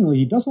interestingly,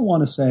 he doesn't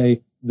want to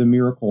say the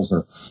miracles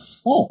are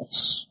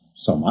false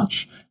so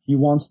much. He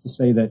wants to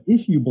say that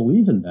if you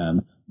believe in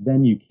them,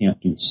 then you can't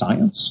do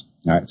science.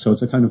 All right, so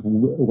it's a kind of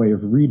way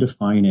of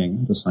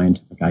redefining the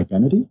scientific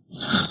identity.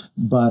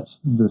 But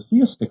the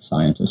theistic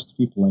scientists,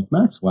 people like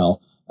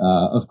Maxwell,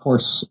 of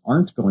course,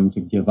 aren't going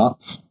to give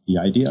up the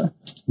idea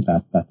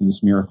that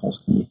these miracles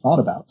can be thought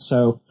about.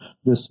 So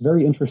this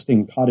very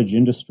interesting cottage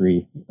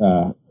industry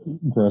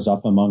grows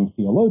up among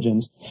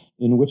theologians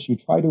in which you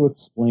try to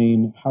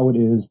explain how it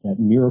is that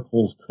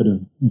miracles could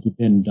have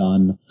been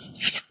done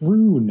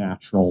through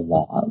natural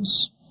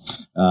laws.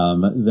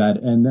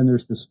 And then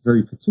there's this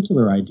very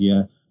particular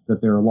idea that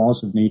there are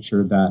laws of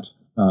nature that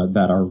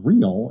are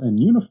real and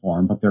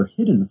uniform, but they're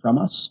hidden from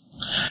us.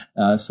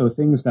 So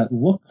things that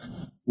look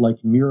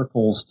like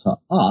miracles to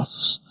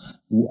us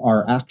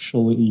are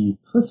actually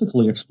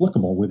perfectly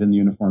explicable within the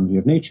uniformity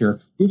of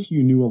nature if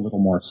you knew a little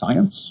more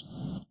science.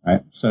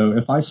 Right? So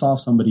if I saw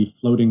somebody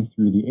floating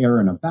through the air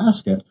in a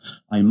basket,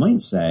 I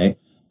might say,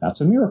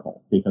 that's a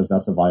miracle, because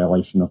that's a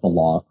violation of the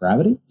law of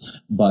gravity.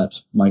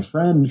 But my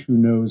friend who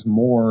knows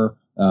more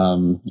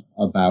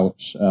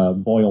about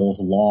Boyle's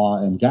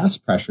law and gas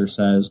pressure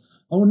says,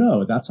 oh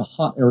no, that's a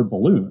hot air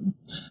balloon,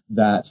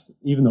 that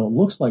even though it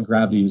looks like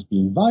gravity is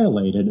being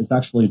violated, it's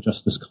actually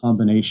just this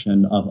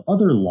combination of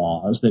other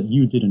laws that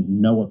you didn't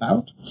know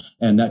about,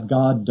 and that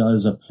God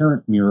does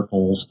apparent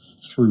miracles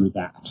through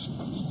that.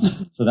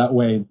 So that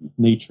way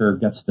nature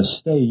gets to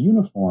stay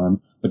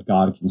uniform, but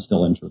God can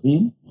still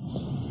intervene.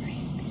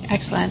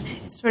 Excellent.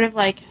 It's sort of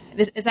like,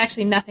 it's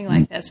actually nothing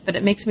like this, but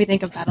it makes me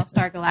think of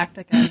Battlestar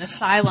Galactica and the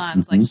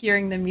Cylons, like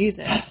hearing the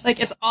music. Like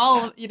it's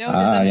all, there's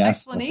an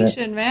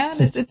explanation, right.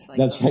 Man. It's like,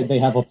 that's right. They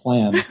have a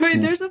plan.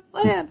 There's a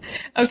plan.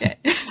 Okay.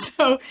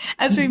 So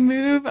as we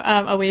move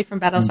away from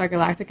Battlestar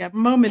Galactica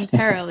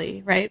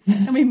momentarily, right,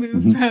 and we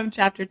move from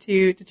chapter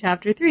 2 to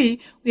chapter 3,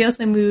 we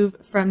also move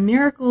from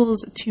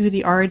miracles to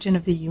the origin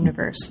of the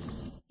universe.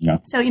 Yeah.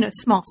 So,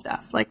 small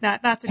stuff like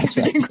that. That's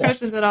a good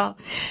questions at all.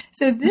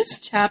 So this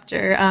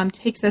chapter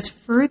takes us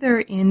further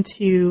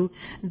into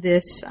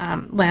this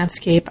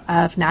landscape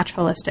of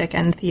naturalistic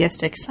and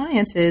theistic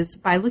sciences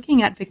by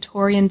looking at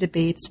Victorian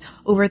debates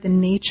over the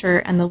nature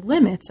and the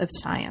limits of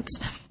science.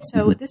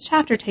 So this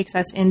chapter takes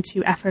us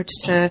into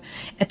efforts to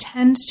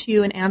attend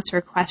to and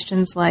answer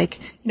questions like,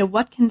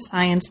 what can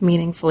science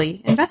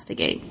meaningfully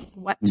investigate?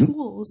 What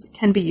tools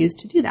can be used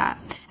to do that?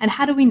 And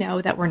how do we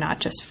know that we're not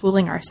just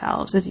fooling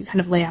ourselves, as you kind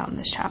of lay out in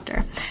this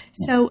chapter?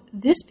 So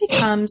this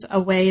becomes a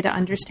way to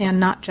understand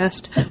not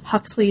just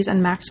Huxley's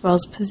and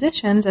Maxwell's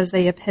positions as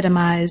they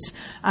epitomize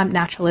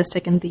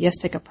naturalistic and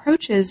theistic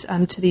approaches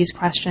to these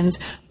questions,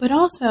 but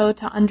also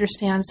to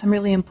understand some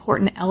really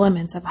important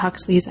elements of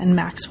Huxley's and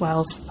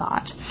Maxwell's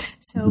thought.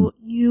 So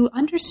you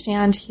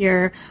understand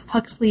here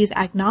Huxley's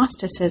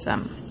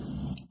agnosticism,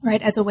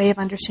 right, as a way of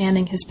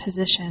understanding his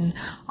position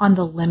on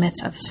the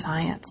limits of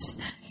science.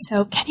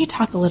 So can you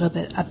talk a little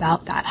bit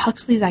about that,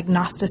 Huxley's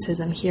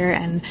agnosticism here,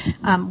 and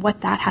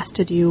what that has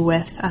to do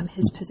with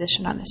his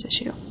position on this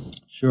issue?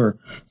 Sure.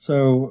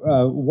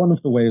 So one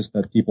of the ways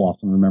that people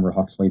often remember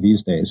Huxley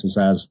these days is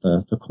as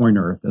the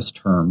coiner of this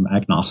term,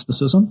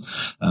 agnosticism,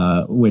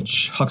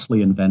 which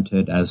Huxley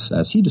invented,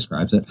 as he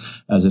describes it,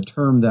 as a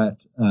term that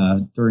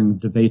during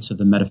debates of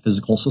the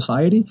Metaphysical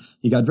Society,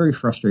 he got very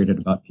frustrated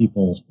about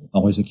people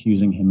always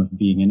accusing him of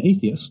being an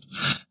atheist,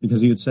 because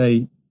he would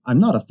say, I'm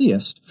not a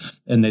theist.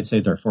 And they'd say,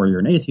 therefore, you're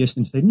an atheist.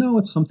 And he'd say, no,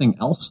 it's something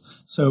else.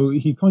 So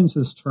he coins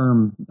this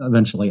term,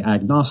 eventually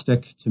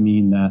agnostic, to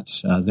mean that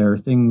there are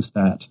things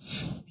that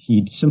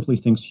he simply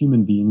thinks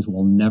human beings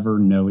will never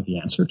know the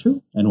answer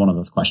to. And one of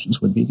those questions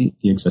would be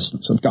the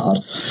existence of God.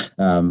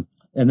 And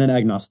then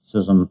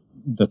agnosticism,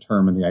 the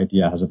term and the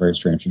idea, has a very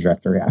strange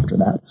trajectory after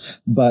that.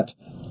 But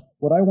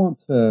what I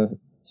want to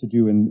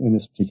do in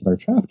this particular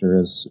chapter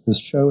is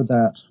show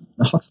that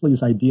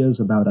Huxley's ideas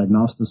about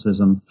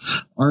agnosticism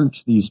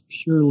aren't these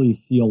purely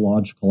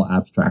theological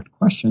abstract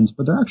questions,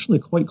 but they're actually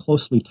quite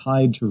closely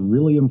tied to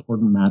really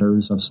important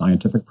matters of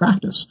scientific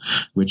practice,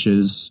 which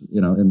is,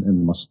 in the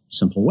most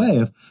simple way,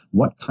 of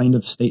what kind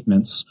of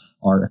statements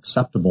are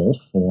acceptable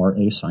for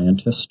a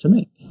scientist to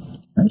make.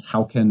 Right?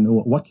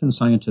 What can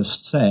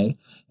scientists say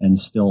and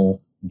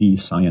still be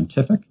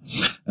scientific.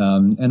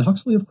 And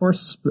Huxley, of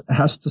course,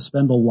 has to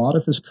spend a lot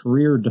of his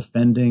career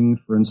defending,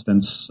 for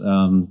instance,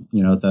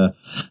 the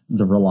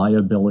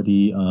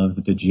reliability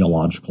of the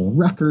geological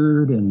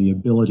record and the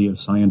ability of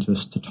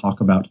scientists to talk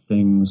about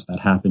things that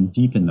happened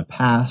deep in the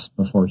past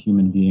before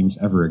human beings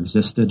ever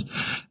existed.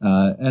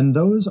 And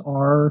those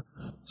are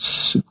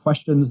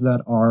questions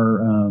that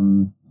are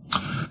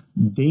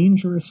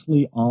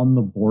dangerously on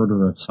the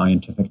border of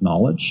scientific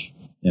knowledge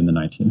in the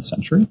 19th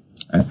century.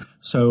 Right?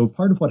 So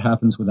part of what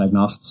happens with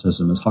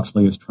agnosticism is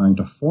Huxley is trying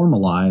to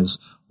formalize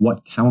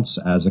what counts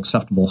as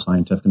acceptable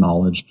scientific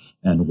knowledge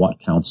and what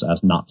counts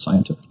as not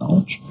scientific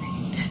knowledge.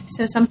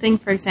 So something,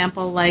 for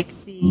example,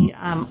 like the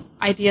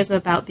ideas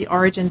about the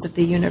origins of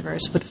the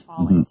universe would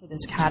fall into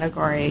this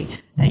category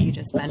that you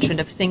just mentioned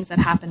of things that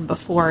happened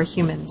before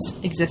humans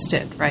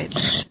existed, right?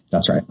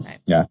 That's right.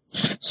 Yeah.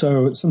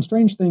 So some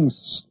strange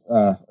things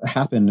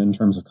happened in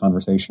terms of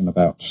conversation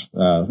about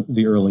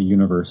the early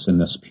universe in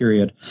this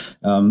period.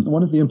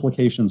 One of the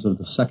implications of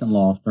the second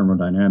law of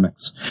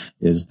thermodynamics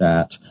is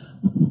that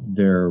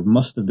there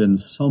must have been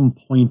some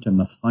point in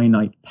the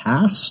finite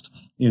past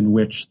in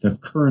which the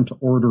current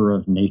order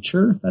of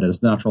nature, that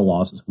is, natural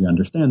laws as we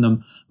understand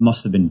them,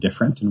 must have been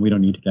different. And we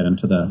don't need to get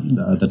into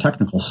the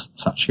technical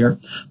such here.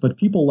 But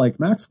people like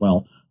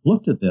Maxwell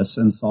looked at this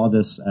and saw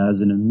this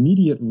as an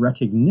immediate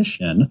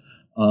recognition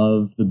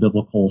of the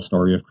biblical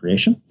story of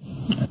creation.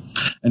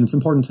 And it's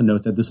important to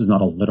note that this is not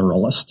a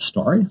literalist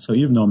story. So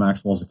even though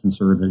Maxwell is a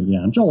conservative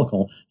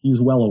evangelical, he's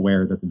well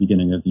aware that the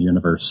beginning of the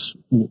universe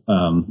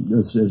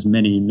is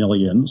many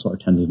millions or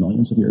tens of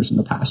millions of years in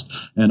the past.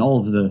 And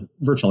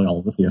virtually all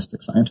of the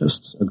theistic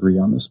scientists agree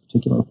on this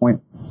particular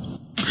point.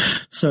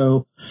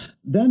 So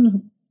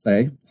then,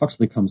 say,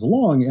 Huxley comes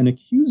along and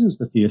accuses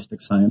the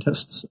theistic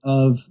scientists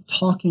of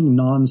talking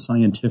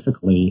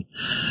non-scientifically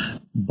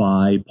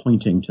by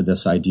pointing to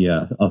this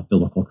idea of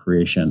biblical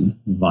creation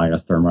via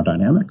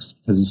thermodynamics.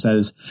 Because he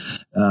says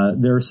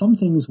there are some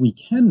things we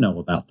can know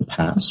about the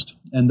past,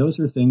 and those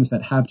are things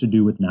that have to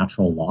do with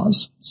natural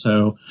laws.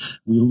 So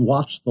we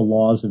watch the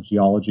laws of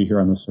geology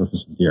here on the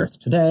surface of the Earth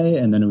today,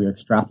 and then we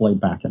extrapolate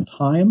back in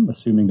time,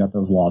 assuming that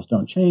those laws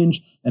don't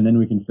change, and then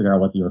we can figure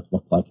out what the Earth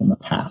looked like in the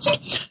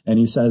past. And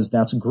he says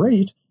that's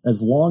great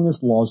as long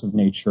as laws of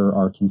nature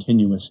are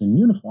continuous and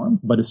uniform.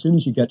 But as soon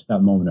as you get to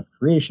that moment of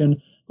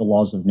creation, the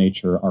laws of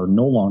nature are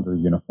no longer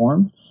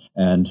uniform.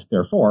 And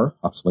therefore,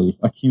 Huxley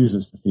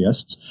accuses the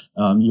theists,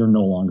 you're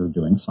no longer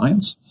doing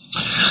science.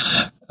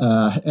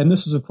 And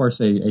this is, of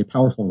course, a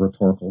powerful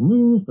rhetorical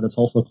move, but it's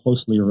also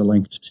closely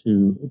linked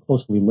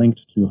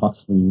to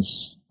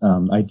Huxley's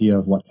idea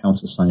of what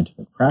counts as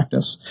scientific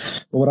practice.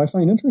 But what I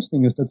find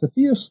interesting is that the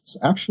theists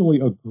actually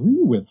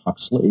agree with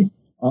Huxley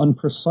on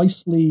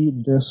precisely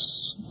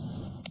this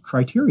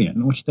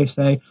criterion, which they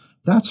say,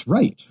 that's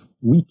right.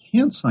 We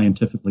can't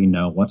scientifically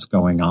know what's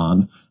going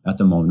on at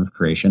the moment of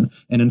creation.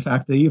 And in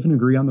fact, they even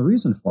agree on the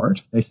reason for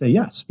it. They say,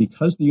 yes,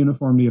 because the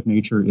uniformity of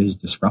nature is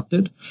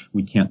disrupted,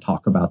 we can't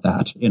talk about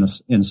that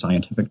in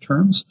scientific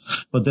terms.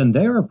 But then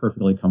they are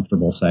perfectly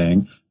comfortable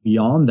saying,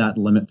 beyond that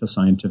limit to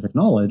scientific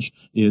knowledge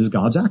is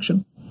God's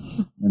action.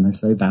 And they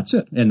say, that's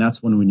it. And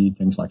that's when we need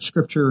things like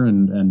scripture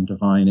and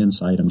divine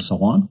insight and so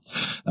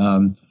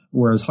on.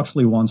 Whereas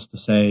Huxley wants to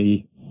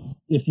say,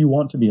 if you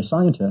want to be a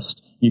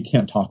scientist, you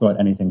can't talk about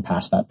anything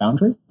past that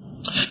boundary.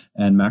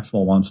 And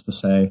Maxwell wants to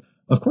say,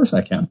 of course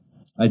I can.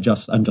 I'm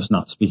just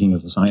not speaking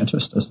as a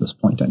scientist at this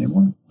point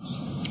anymore.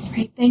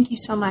 Great, thank you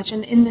so much.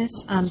 And in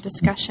this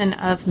discussion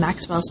of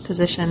Maxwell's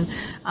position,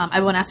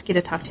 I won't ask you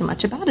to talk too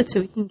much about it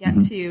so we can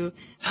get to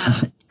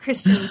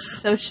Christian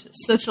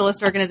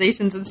socialist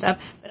organizations and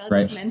stuff. But I'll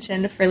just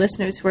mention for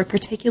listeners who are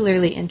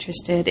particularly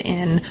interested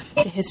in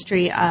the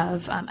history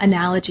of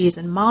analogies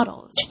and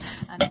models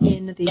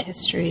in the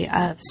history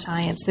of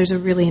science, there's a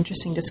really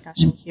interesting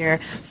discussion here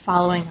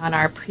following on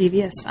our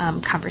previous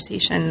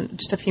conversation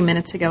just a few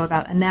minutes ago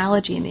about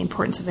analogy and the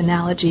importance of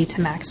analogy to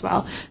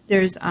Maxwell.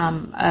 There's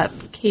a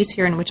case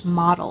here in which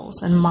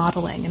models and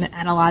modeling and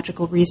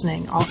analogical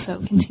reasoning also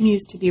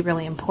continues to be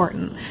really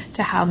important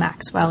to how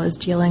Maxwell is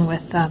dealing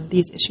with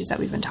these issues that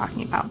we've been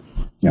talking about.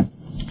 Yeah.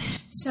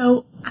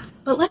 So,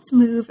 but let's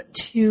move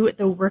to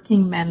the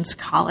Working Men's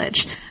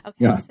College.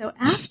 Okay, so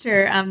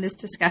after this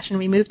discussion,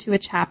 we move to a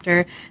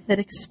chapter that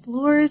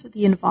explores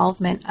the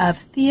involvement of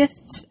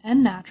theists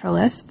and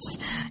naturalists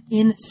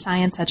in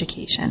science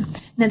education.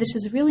 Now, this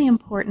is really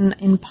important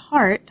in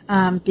part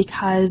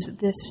because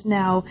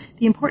the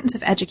importance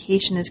of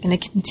education is going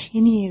to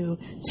continue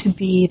to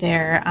be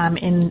there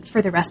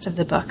for the rest of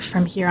the book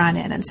from here on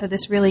in. And so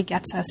this really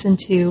gets us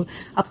into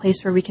a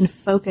place where we can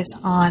focus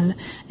on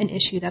an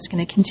issue that's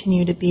going to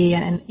continue to be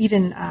and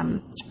even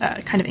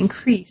kind of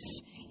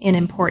increase in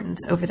importance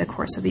over the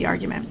course of the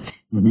argument.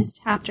 So this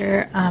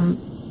chapter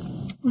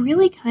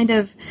really kind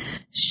of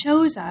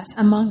shows us,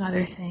 among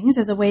other things,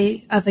 as a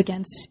way of,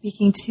 again,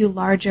 speaking to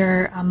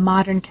larger,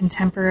 modern,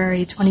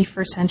 contemporary,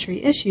 21st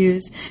century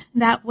issues,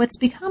 that what's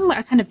become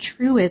a kind of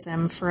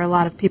truism for a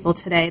lot of people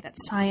today, that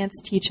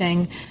science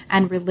teaching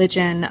and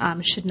religion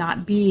should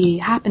not be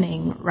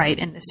happening right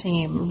in the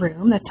same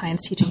room, that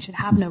science teaching should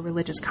have no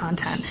religious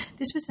content.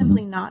 This was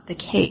simply not the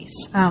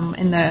case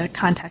in the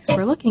context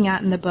we're looking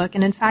at in the book.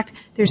 And in fact,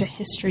 there's a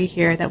history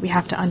here that we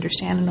have to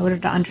understand in order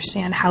to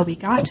understand how we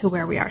got to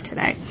where we are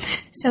today.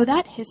 So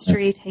that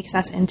history takes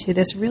us into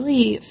this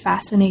really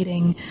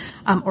fascinating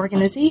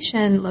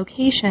organization,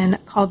 location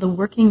called the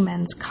Working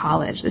Men's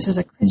College. This was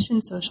a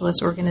Christian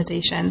socialist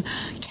organization.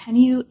 Can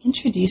you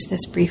introduce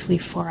this briefly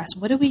for us?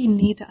 What do we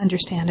need to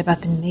understand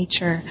about the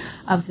nature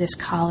of this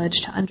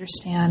college to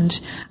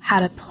understand how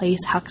to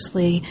place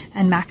Huxley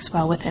and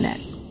Maxwell within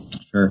it?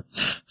 Sure.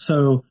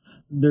 So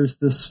there's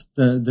this,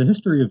 the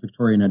history of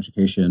Victorian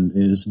education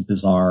is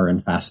bizarre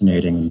and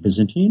fascinating and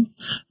Byzantine,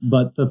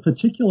 but the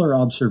particular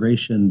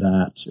observation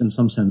that in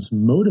some sense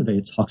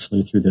motivates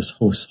Huxley through this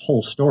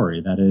whole story,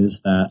 that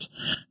is that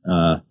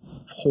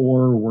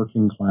poor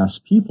working class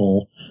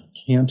people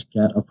can't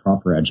get a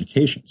proper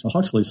education. So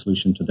Huxley's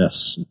solution to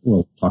this,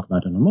 we'll talk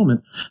about in a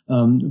moment,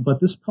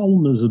 but this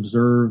problem is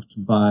observed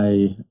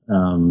by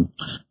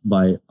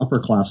upper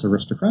class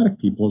aristocratic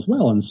people as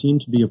well and seen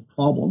to be a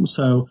problem.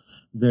 So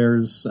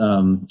there's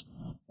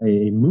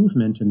a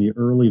movement in the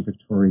early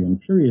Victorian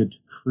period to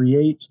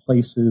create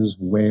places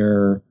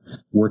where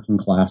working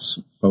class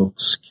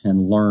folks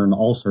can learn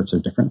all sorts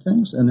of different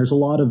things. And there's a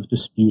lot of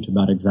dispute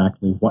about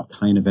exactly what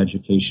kind of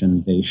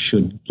education they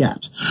should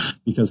get.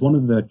 Because one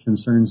of the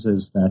concerns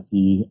is that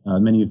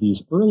many of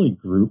these early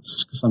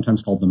groups,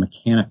 sometimes called the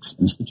Mechanics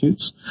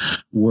Institutes,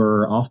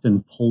 were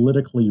often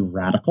politically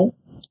radical.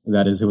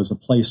 That is, it was a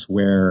place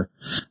where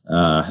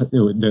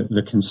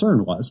the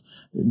concern was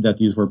that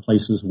these were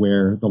places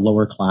where the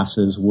lower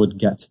classes would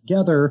get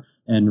together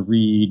and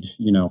read,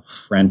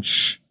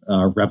 French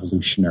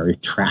revolutionary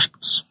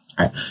tracts.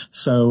 Right?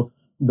 So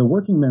the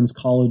Working Men's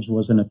College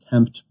was an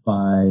attempt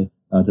by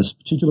this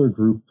particular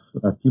group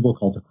of people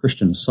called the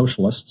Christian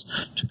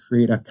Socialists to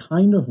create a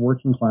kind of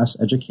working class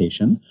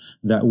education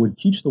that would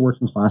teach the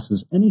working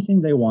classes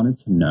anything they wanted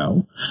to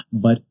know,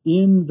 but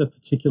in the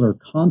particular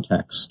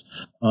context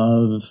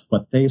of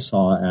what they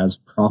saw as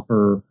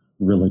proper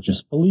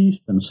religious belief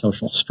and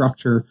social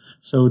structure.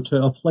 So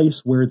to a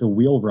place where the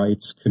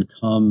wheelwrights could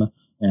come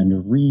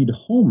and read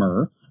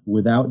Homer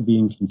without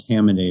being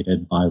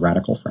contaminated by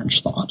radical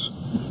French thought.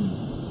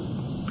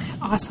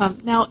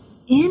 Awesome. Now,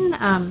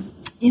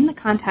 in the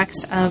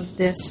context of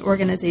this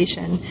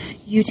organization,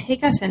 you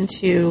take us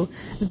into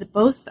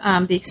both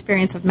the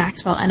experience of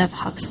Maxwell and of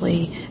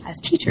Huxley as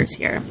teachers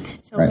here.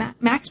 So right.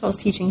 Maxwell's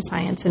teaching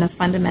science in a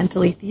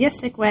fundamentally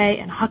theistic way,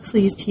 and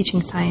Huxley's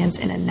teaching science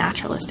in a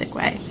naturalistic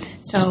way.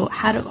 So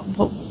how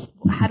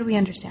do we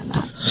understand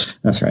that?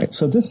 That's right.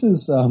 So this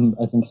is,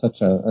 I think,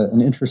 such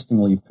an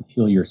interestingly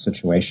peculiar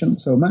situation.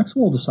 So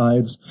Maxwell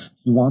decides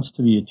he wants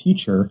to be a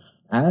teacher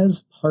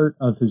as part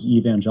of his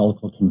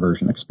evangelical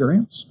conversion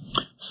experience.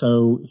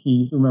 So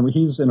he's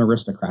an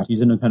aristocrat.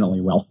 He's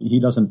independently wealthy. He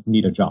doesn't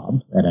need a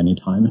job at any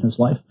time in his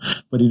life.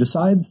 But he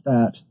decides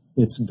that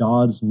it's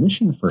God's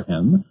mission for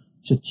him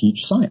to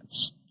teach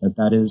science,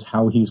 that is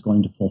how he's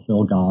going to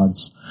fulfill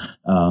God's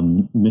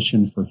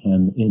mission for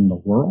him in the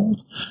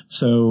world.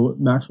 So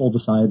Maxwell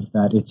decides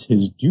that it's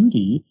his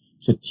duty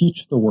to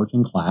teach the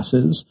working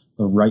classes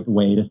the right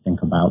way to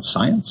think about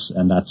science,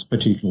 and that's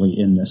particularly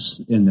in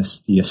this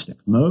theistic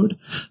mode.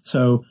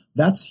 So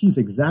he's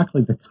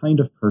exactly the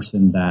kind of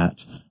person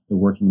that the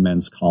Working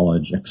Men's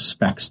College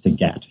expects to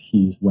get.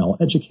 He's well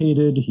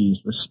educated,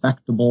 he's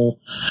respectable,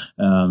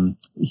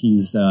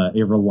 he's a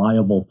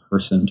reliable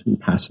person to be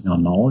passing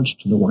on knowledge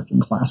to the working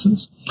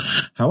classes.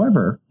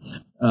 However,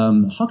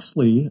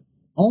 Huxley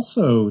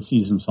also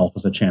sees himself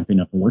as a champion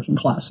of the working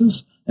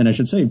classes, and I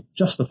should say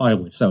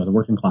justifiably so. The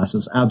working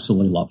classes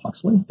absolutely love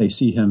Huxley. They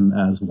see him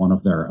as one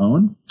of their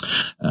own,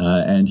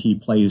 and he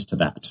plays to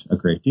that a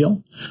great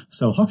deal.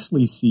 So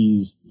Huxley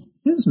sees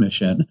his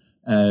mission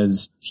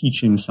as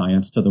teaching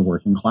science to the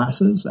working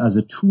classes as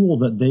a tool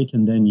that they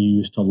can then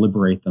use to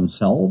liberate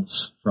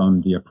themselves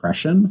from the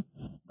oppression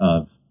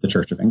of the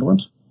Church of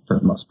England, for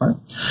the most part.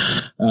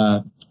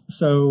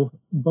 So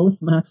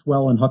both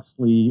Maxwell and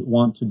Huxley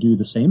want to do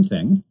the same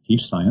thing,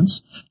 teach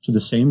science to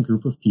the same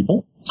group of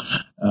people,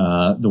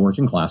 the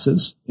working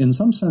classes, in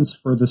some sense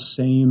for the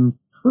same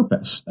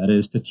purpose, that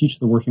is to teach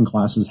the working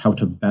classes how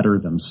to better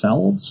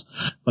themselves,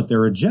 but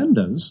their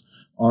agendas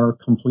are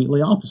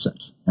completely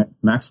opposite.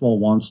 Maxwell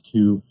wants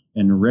to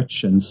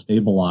enrich and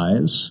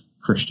stabilize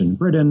Christian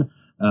Britain.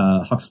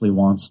 Huxley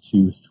wants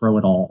to throw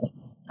it all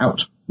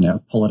out,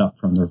 pull it up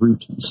from the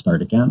root and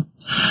start again.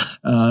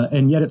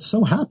 And yet it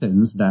so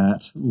happens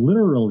that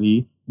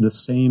literally the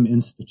same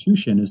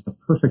institution is the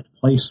perfect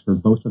place for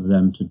both of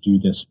them to do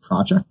this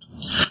project.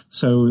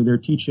 So they're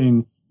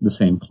teaching the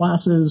same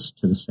classes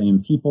to the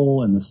same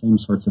people in the same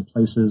sorts of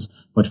places,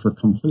 but for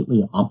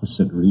completely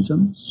opposite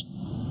reasons.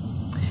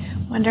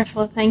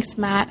 Wonderful. Thanks,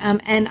 Matt.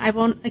 And I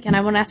won't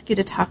ask you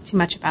to talk too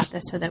much about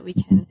this so that we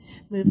can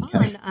move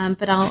on.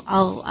 But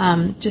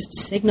I'll just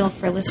signal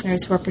for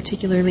listeners who are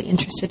particularly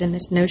interested in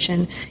this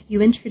notion.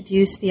 You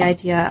introduce the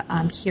idea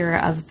here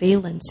of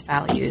valence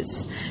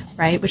values,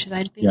 right? Which is,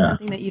 I think,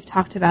 something that you've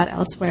talked about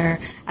elsewhere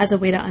as a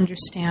way to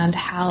understand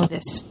how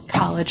this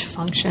college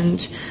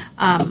functioned,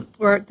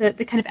 or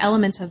the kind of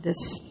elements of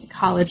this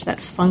college that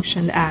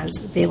functioned as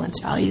valence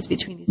values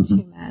between these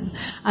two men.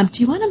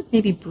 Do you want to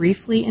maybe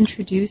briefly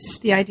introduce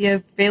the idea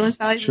of valence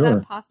values? Sure. Is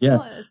that possible?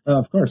 Yeah,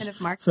 of course.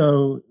 Kind of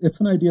so it's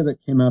an idea that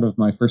came out of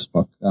my first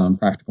book,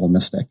 Practical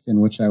Mystic,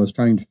 in which I was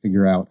trying to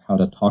figure out how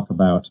to talk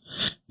about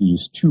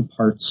these two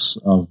parts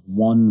of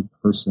one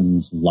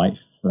person's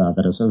life.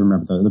 That is, I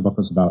remember the book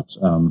was about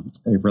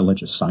a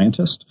religious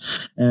scientist,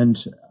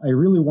 and I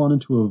really wanted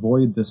to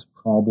avoid this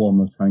problem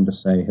of trying to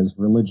say his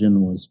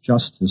religion was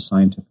just his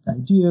scientific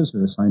ideas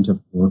or his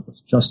scientific work was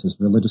just his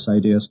religious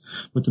ideas,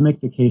 but to make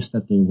the case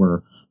that they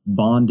were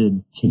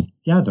bonded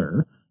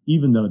together,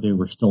 even though they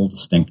were still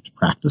distinct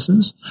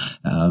practices.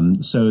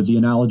 So the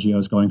analogy I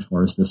was going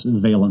for is this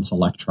valence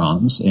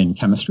electrons in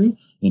chemistry,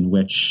 in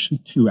which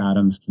two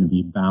atoms can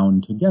be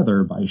bound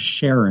together by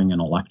sharing an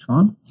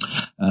electron.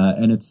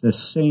 And it's the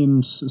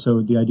same.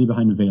 So the idea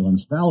behind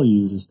valence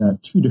values is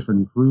that two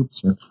different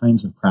groups or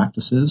kinds of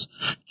practices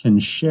can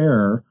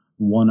share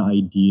one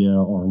idea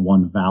or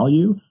one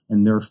value,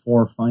 and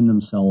therefore find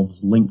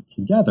themselves linked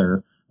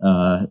together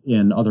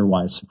in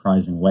otherwise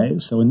surprising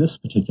ways. So in this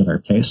particular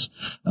case,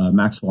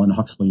 Maxwell and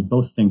Huxley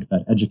both think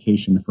that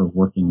education for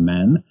working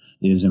men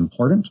is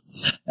important,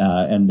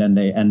 and then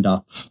they end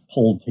up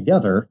pulled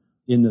together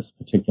in this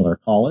particular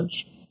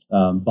college,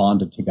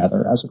 bonded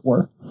together, as it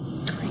were.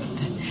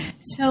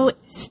 So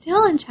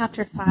still in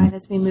Chapter 5,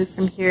 as we move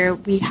from here,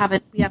 we have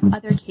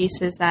other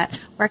cases that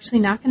we're actually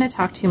not going to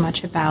talk too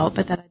much about,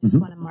 but that I just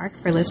want to mark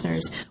for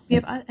listeners. We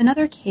have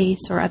another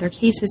case or other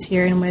cases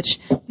here in which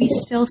we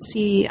still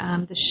see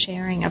the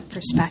sharing of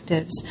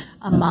perspectives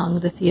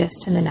among the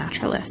theists and the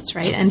naturalists,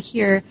 right? And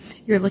here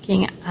you're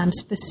looking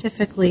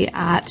specifically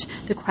at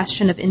the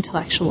question of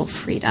intellectual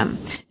freedom.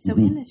 So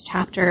in this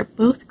chapter,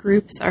 both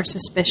groups are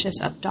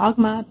suspicious of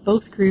dogma,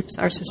 both groups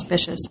are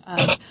suspicious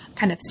of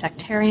kind of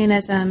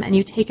sectarianism, and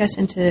you take us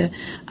into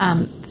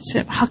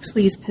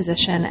Huxley's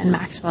position and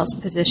Maxwell's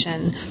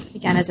position,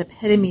 again, as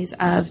epitomes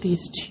of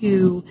these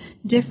two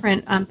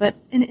different, but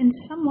in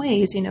some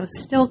ways,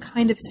 still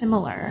kind of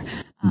similar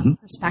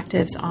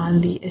perspectives on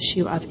the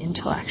issue of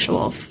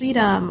intellectual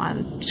freedom,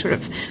 on sort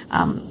of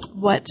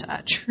what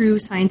true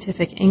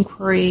scientific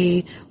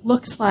inquiry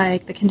looks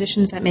like, the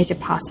conditions that make it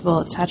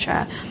possible,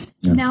 etc.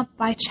 Yeah. Now,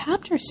 by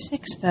Chapter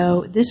 6,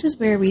 though, this is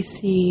where we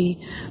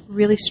see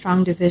really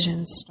strong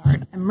divisions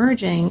start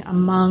emerging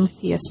among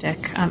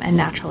theistic and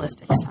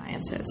naturalistic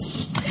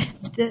sciences.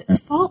 The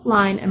fault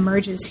line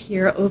emerges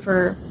here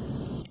over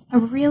a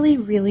really,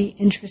 really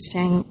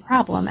interesting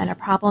problem, and a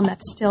problem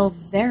that's still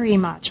very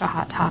much a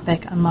hot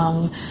topic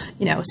among,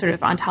 sort of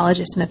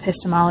ontologists and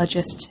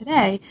epistemologists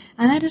today,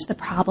 and that is the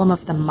problem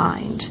of the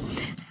mind.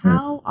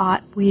 How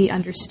ought we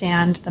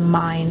understand the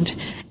mind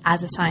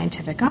as a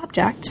scientific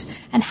object,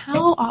 and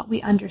how ought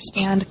we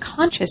understand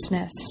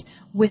consciousness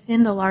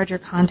within the larger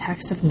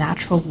context of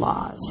natural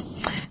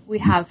laws? We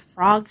have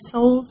frog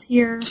souls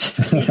here.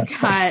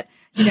 We've got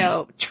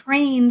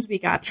trains, we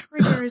got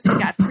triggers, we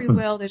got free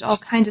will. There's all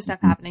kinds of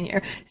stuff happening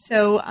here.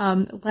 So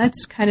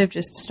let's kind of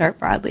just start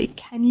broadly.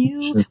 Can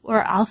you,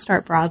 or I'll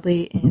start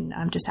broadly in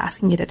just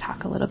asking you to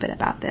talk a little bit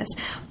about this.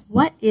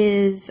 What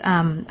is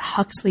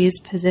Huxley's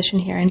position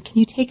here? And can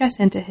you take us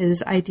into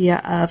his idea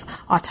of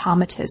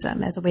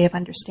automatism as a way of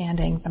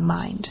understanding the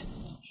mind?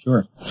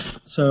 Sure.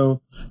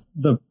 So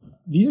the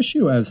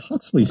issue as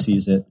Huxley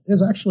sees it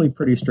is actually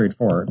pretty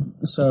straightforward.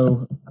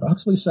 So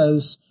Huxley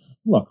says,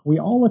 look, we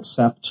all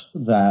accept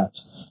that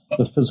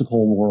the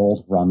physical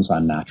world runs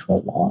on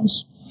natural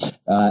laws.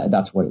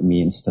 That's what it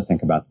means to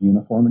think about the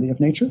uniformity of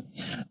nature.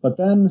 But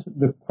then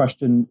the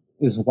question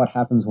is what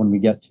happens when we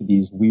get to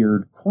these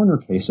weird corner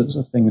cases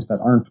of things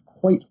that aren't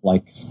quite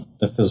like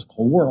the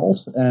physical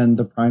world. And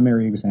the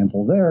primary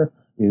example there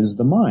is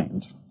the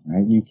mind.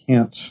 Right? You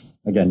can't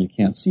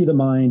see the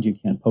mind. You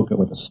can't poke it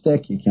with a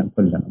stick. You can't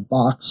put it in a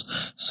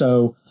box.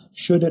 So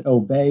should it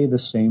obey the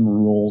same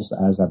rules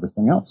as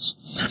everything else?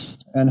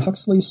 And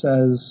Huxley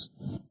says,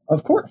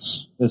 of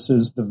course, this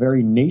is the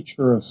very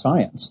nature of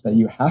science, that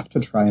you have to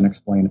try and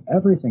explain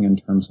everything in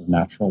terms of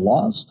natural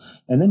laws.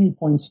 And then he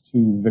points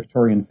to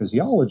Victorian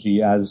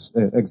physiology as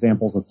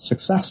examples of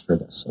success for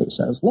this. So he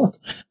says, look,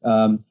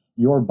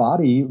 your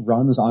body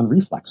runs on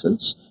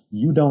reflexes.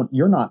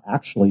 You're not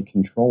actually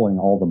controlling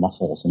all the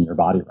muscles in your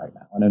body right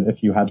now. And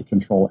if you had to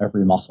control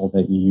every muscle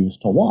that you use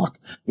to walk,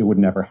 it would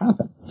never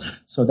happen.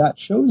 So that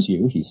shows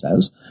you, he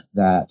says,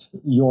 that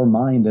your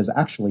mind is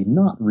actually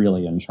not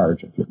really in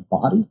charge of your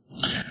body.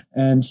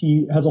 And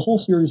he has a whole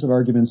series of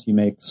arguments he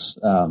makes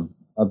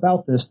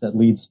about this that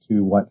leads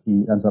to what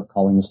he ends up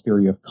calling his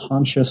theory of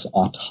conscious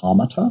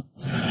automata.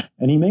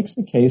 And he makes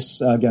the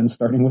case, again,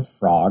 starting with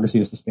frogs. He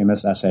has this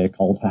famous essay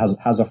called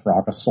Has a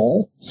Frog a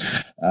Soul?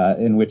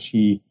 In which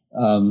he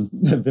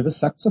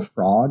vivisects a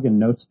frog and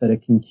notes that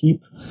it can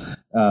keep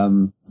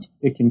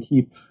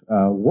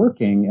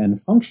working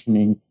and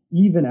functioning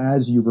even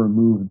as you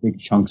remove big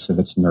chunks of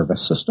its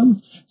nervous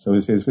system. So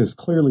it's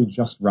clearly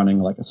just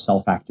running like a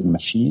self-acting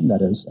machine,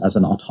 that is, as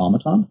an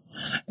automaton.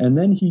 And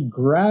then he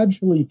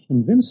gradually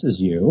convinces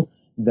you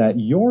that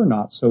you're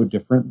not so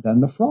different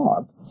than the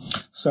frog.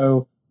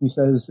 So he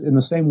says, in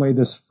the same way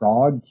this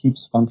frog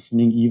keeps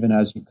functioning even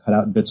as you cut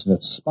out bits of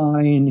its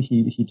spine,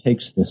 he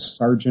takes this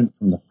sergeant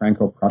from the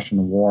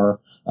Franco-Prussian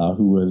War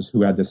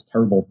who had this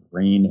terrible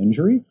brain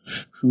injury,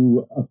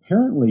 who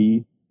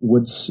apparently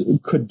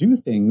could do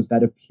things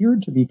that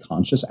appeared to be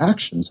conscious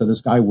action. So this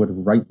guy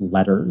would write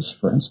letters,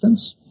 for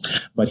instance,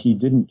 but he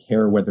didn't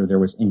care whether there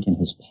was ink in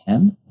his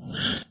pen.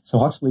 So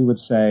Huxley would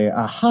say,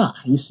 aha,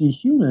 you see,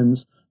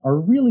 humans are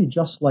really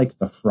just like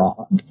the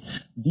frog.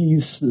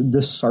 This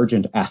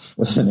Sergeant F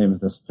was the name of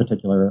this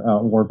particular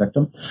war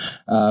victim,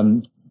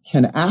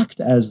 can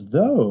act as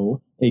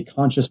though a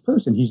conscious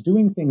person. He's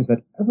doing things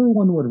that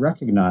everyone would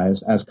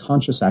recognize as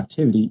conscious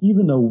activity,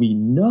 even though we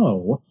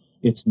know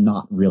it's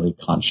not really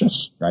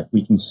conscious, right?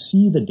 We can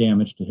see the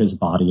damage to his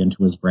body and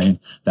to his brain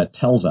that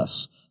tells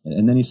us.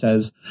 And then he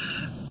says,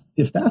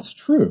 if that's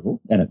true,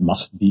 and it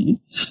must be,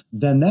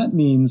 then that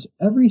means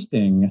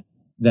everything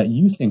that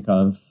you think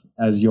of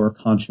as your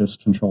conscious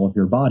control of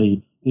your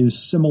body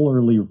is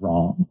similarly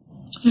wrong.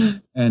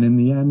 And in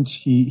the end,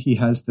 he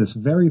has this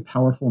very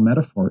powerful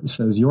metaphor. He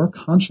says, your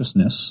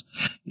consciousness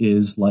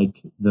is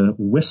like the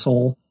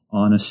whistle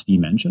on a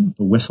steam engine,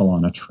 the whistle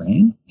on a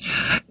train.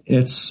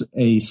 It's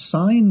a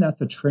sign that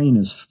the train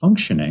is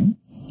functioning,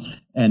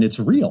 and it's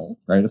real,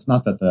 right? It's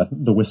not that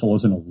the whistle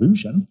is an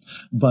illusion,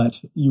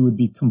 but you would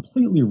be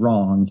completely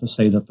wrong to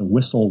say that the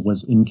whistle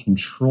was in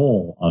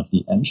control of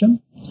the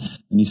engine.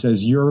 And he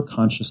says, your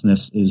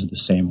consciousness is the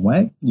same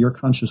way. Your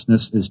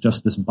consciousness is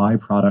just this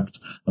byproduct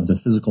of the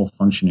physical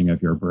functioning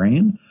of your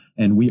brain.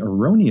 And we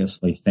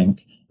erroneously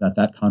think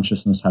that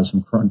consciousness has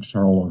some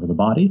control over the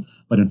body,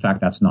 but in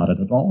fact, that's not it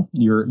at all.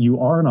 You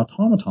are an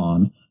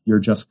automaton. You're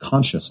just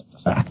conscious of the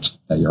fact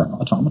that you're an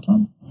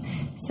automaton.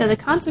 So the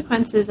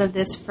consequences of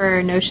this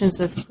for notions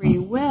of free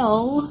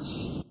will.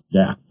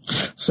 Yeah.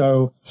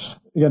 So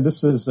again,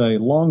 this is a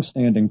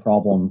long-standing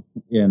problem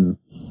in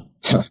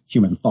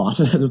human thought.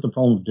 It is the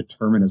problem of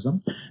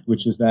determinism,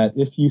 which is that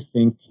if you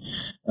think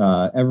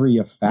every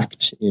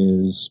effect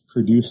is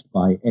produced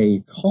by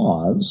a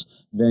cause,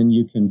 then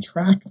you can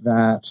track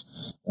that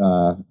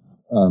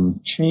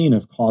chain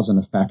of cause and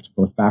effect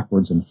both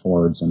backwards and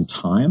forwards in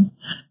time.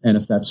 And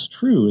if that's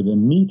true,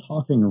 then me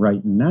talking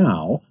right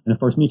now, and of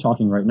course me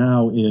talking right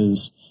now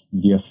is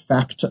the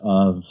effect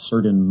of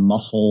certain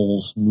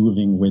muscles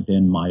moving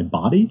within my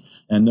body,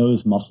 and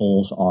those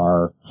muscles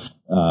are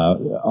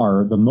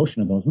the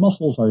motion of those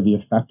muscles are the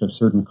effect of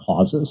certain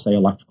causes, say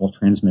electrical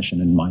transmission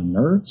in my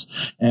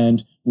nerves,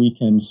 and we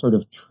can sort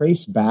of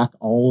trace back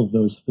all of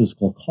those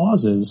physical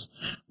causes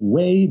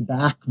way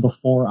back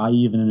before I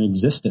even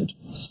existed.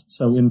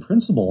 So in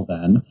principle,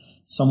 then,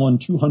 someone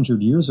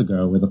 200 years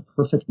ago with a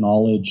perfect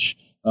knowledge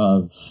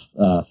of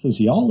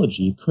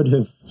physiology could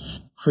have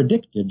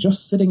predicted,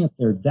 just sitting at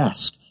their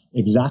desk,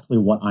 exactly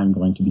what I'm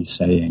going to be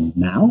saying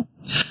now.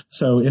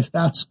 So if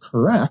that's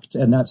correct,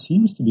 and that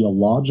seems to be a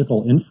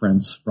logical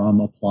inference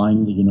from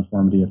applying the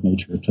uniformity of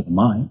nature to the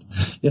mind,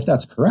 if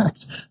that's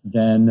correct,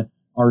 then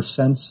our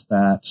sense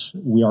that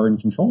we are in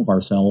control of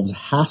ourselves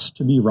has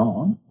to be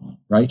wrong,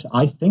 right?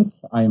 I think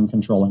I am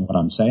controlling what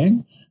I'm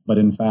saying, but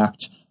in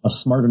fact, a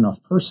smart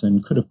enough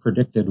person could have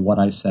predicted what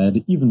I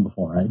said even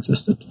before I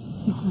existed.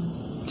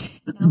 Mm-hmm.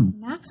 Now,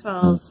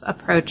 Maxwell's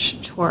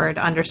approach toward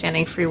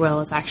understanding free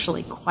will is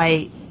actually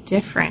quite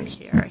different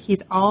here.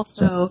 He's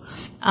also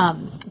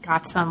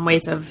got some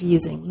ways of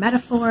using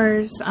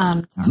metaphors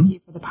to argue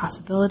for the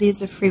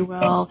possibilities of free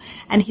will.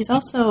 And he's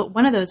also,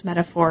 one of those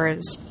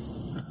metaphors,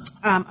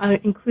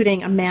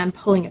 including a man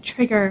pulling a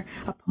trigger,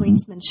 a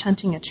pointsman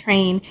shunting a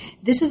train.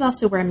 This is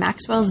also where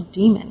Maxwell's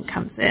demon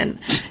comes in.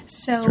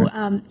 So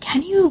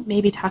can you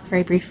maybe talk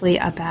very briefly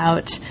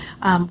about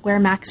where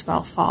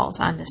Maxwell falls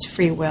on this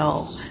free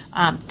will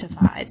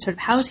divide? Sort of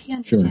how is he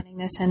understanding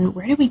this, and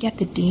where do we get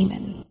the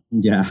demon?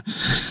 Yeah.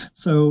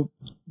 So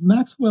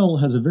Maxwell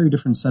has a very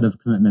different set of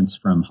commitments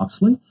from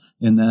Huxley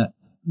in that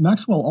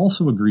Maxwell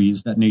also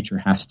agrees that nature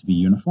has to be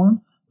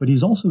uniform, but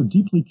he's also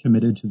deeply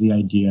committed to the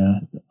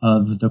idea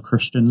of the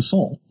Christian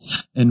soul,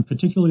 and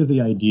particularly the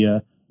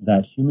idea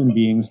that human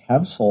beings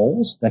have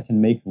souls that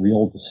can make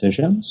real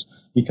decisions,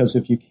 because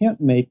if you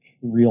can't make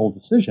real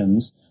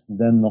decisions,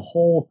 then the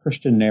whole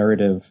Christian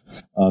narrative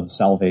of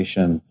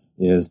salvation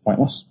is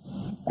pointless.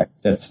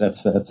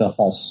 It's a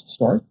false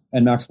story,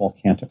 and Maxwell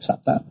can't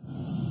accept that.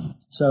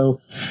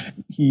 So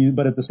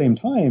but at the same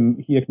time,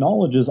 he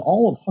acknowledges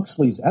all of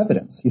Huxley's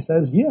evidence. He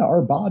says, yeah,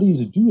 our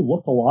bodies do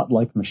look a lot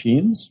like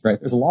machines, right?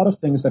 There's a lot of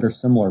things that are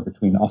similar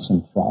between us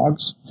and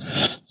frogs.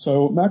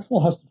 So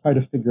Maxwell has to try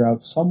to figure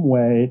out some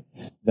way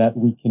that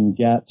we can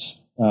get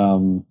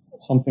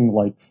something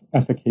like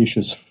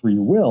efficacious free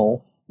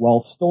will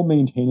while still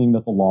maintaining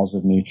that the laws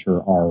of nature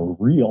are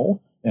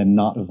real and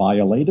not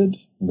violated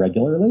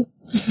regularly.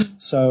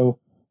 So,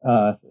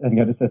 and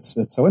again,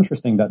 it's so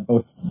interesting that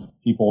both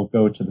people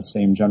go to the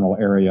same general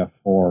area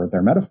for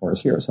their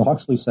metaphors here. So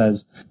Huxley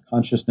says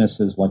consciousness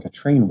is like a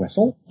train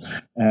whistle,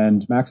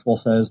 and Maxwell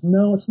says,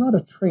 no, it's not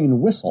a train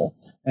whistle,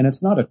 and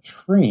it's not a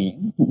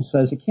train. He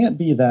says it can't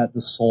be that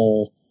the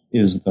soul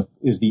is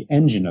the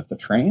engine of the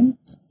train,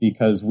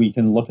 because we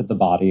can look at the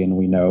body and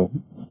we know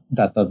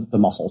that the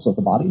muscles of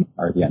the body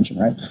are the engine,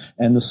 right?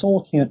 And the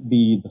soul can't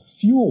be the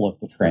fuel of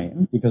the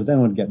train, because then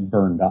it would get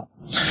burned up.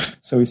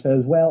 So he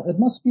says, well, it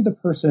must be the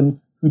person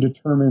who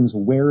determines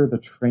where the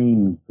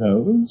train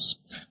goes.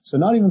 So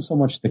not even so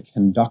much the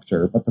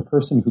conductor, but the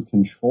person who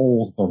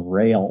controls the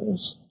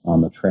rails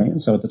on the train.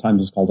 So at the time it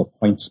was called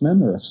a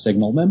pointsman or a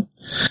signalman.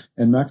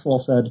 And Maxwell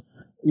said,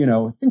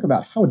 think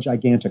about how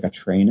gigantic a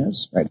train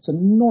is, right? It's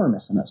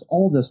enormous and has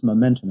all this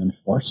momentum and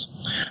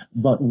force.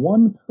 But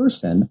one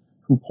person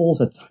who pulls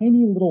a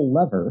tiny little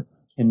lever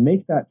can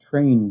make that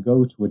train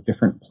go to a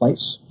different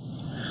place.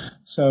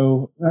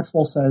 So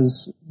Maxwell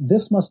says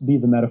this must be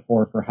the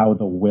metaphor for how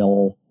the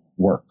will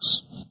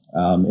works.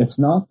 It's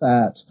not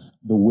that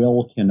the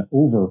will can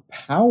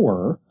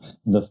overpower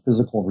the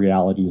physical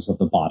realities of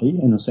the body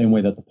in the same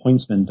way that the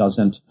pointsman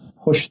doesn't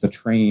push the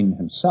train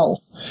himself,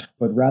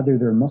 but rather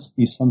there must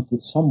be some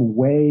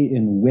way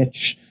in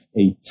which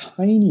a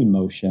tiny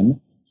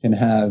motion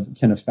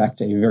can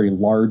affect a very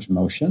large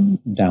motion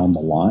down the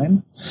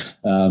line.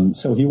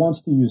 So he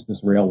wants to use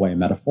this railway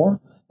metaphor.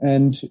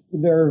 And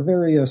there are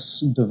various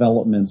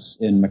developments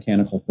in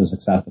mechanical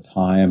physics at the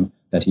time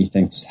that he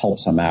thinks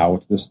helps him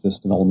out. This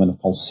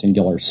development called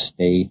singular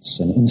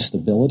states and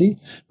instability.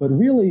 But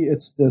really,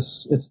 it's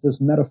this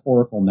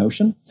metaphorical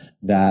notion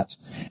that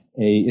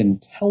a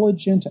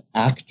intelligent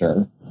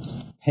actor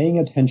paying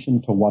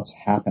attention to what's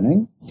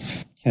happening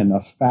can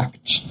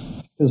affect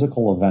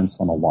physical events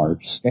on a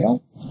large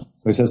scale.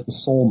 So he says the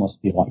soul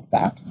must be like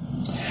that.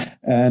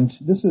 And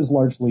this is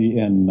largely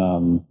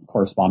in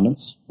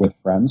correspondence with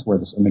friends where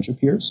this image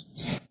appears.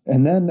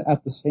 And then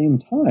at the same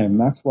time,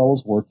 Maxwell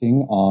is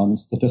working on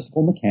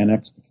statistical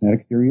mechanics, the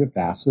kinetic theory of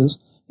gases,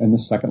 and the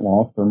second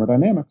law of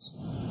thermodynamics.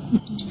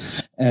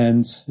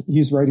 And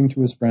he's writing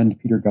to his friend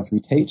Peter Guthrie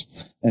Tate,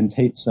 and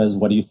Tate says,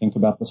 what do you think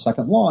about the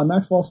second law? And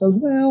Maxwell says,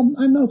 well,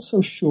 I'm not so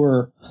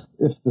sure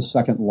if the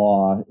second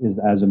law is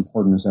as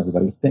important as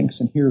everybody thinks,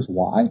 and here's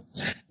why.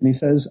 And he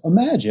says,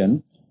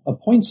 imagine a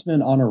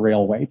pointsman on a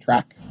railway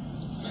track.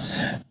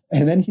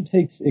 And then he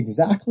takes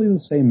exactly the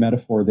same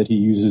metaphor that he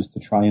uses to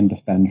try and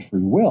defend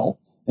free will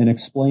and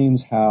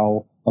explains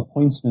how a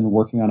pointsman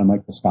working on a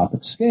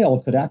microscopic scale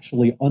could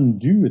actually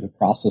undo the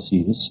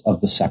processes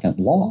of the second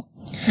law.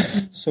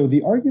 So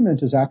the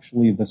argument is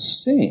actually the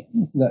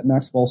same, that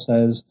Maxwell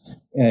says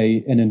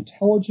an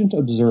intelligent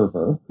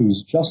observer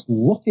who's just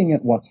looking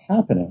at what's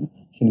happening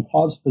can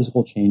cause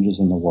physical changes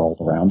in the world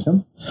around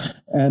him.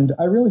 And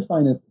I really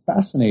find it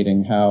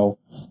fascinating how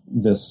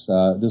this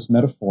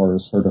metaphor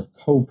is sort of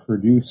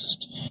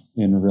co-produced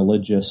in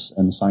religious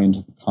and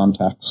scientific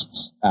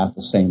contexts at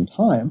the same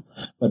time.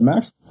 But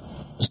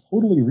Maxwell is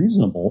totally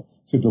reasonable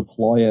to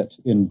deploy it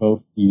in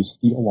both these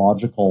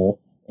theological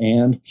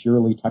and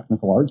purely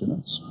technical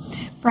arguments.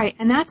 Right,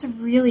 and that's a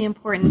really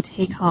important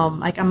take-home,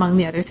 like among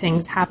the other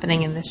things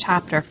happening in this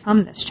chapter,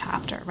 from this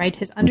chapter, right?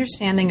 His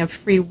understanding of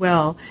free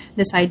will,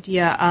 this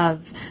idea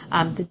of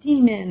the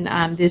demon,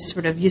 this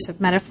sort of use of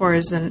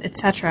metaphors and et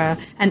cetera,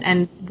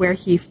 and where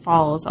he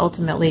falls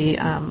ultimately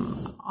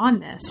on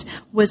this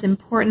was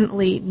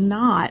importantly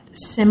not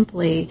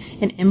simply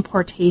an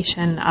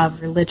importation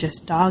of religious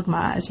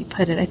dogma, as you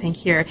put it, I think,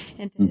 here,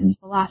 into his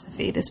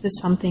philosophy. This was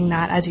something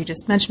that, as you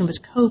just mentioned, was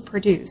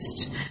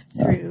co-produced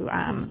through,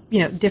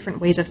 different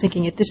ways of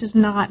thinking it. This is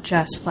not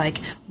just like,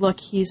 look,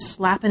 he's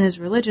slapping his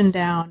religion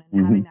down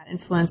and having that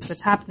influence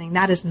what's happening.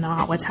 That is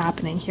not what's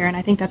happening here. And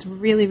I think that's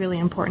really, really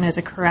important as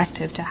a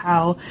corrective to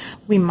how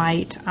we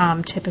might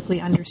typically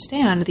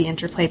understand the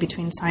interplay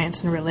between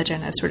science and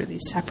religion as sort of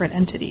these separate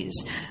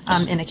entities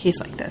in a case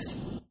like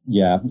this.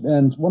 Yeah,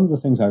 and one of the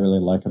things I really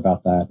like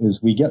about that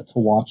is we get to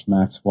watch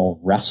Maxwell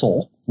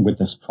wrestle with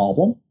this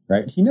problem,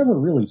 right? He never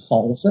really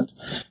solves it.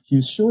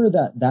 He's sure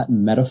that that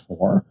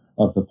metaphor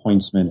of the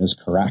pointsman is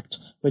correct,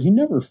 but he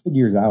never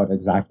figures out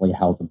exactly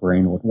how the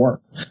brain would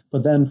work.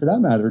 But then, for that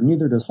matter,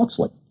 neither does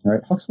Huxley,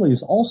 right? Huxley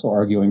is also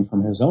arguing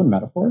from his own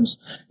metaphors.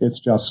 It's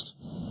just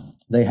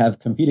they have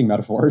competing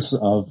metaphors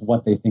of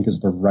what they think is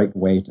the right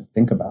way to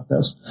think about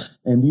this.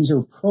 And these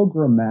are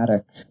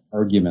programmatic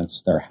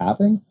arguments they're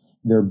having.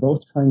 They're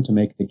both trying to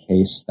make the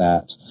case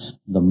that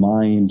the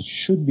mind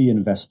should be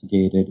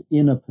investigated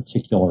in a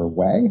particular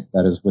way,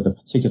 that is, with a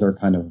particular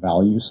kind of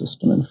value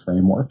system and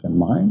framework in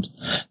mind.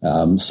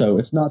 So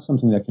it's not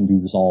something that can be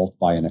resolved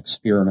by an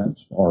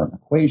experiment or an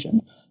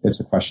equation. It's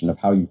a question of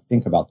how you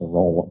think about the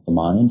role of the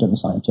mind in a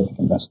scientific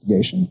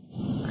investigation.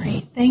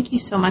 Great. Thank you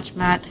so much,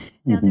 Matt.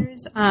 Now,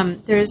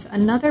 there's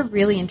another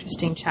really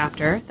interesting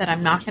chapter that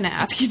I'm not going to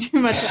ask you too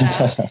much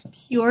about,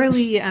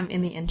 purely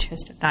in the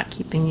interest of not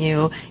keeping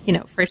you,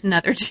 for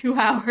another 2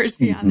 hours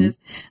beyond this.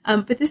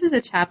 But this is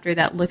a chapter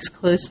that looks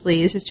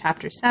closely, this is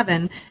chapter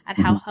 7, at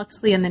how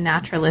Huxley and the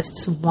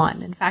naturalists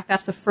won. In fact,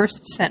 that's the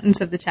first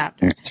sentence of the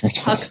chapter.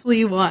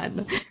 Huxley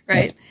won,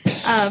 right?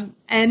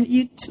 And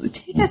you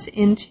take us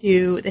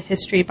into the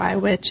history by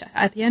which,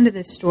 at the end of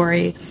this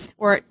story,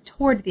 or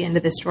toward the end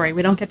of this story,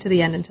 we don't get to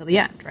the end until the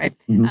end, right?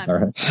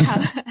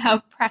 How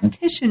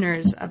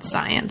practitioners of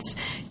science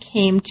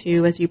came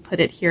to, as you put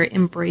it here,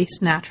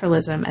 embrace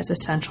naturalism as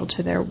essential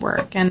to their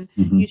work. And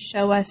you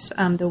show us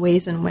the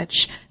ways in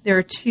which there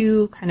are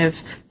two kind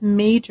of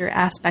major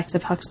aspects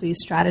of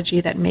Huxley's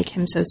strategy that make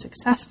him so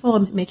successful,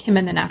 make him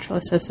and the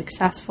naturalists so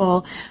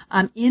successful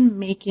in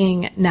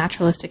making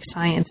naturalistic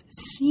science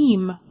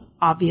seem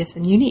obvious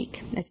and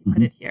unique, as you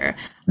put it here.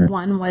 Sure.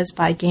 One was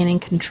by gaining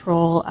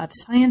control of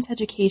science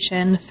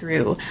education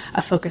through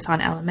a focus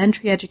on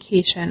elementary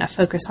education, a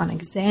focus on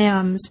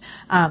exams,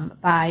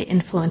 by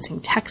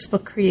influencing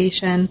textbook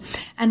creation.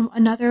 And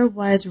another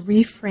was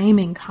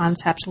reframing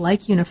concepts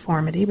like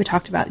uniformity. We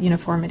talked about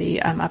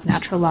uniformity of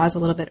natural laws a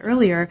little bit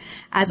earlier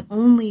as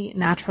only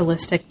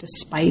naturalistic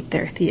despite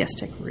their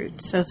theistic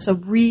roots. So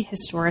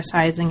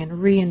rehistoricizing and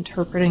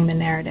reinterpreting the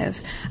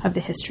narrative of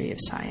the history of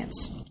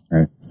science.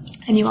 Right.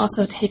 And you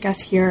also take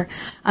us here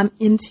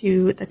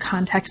into the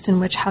context in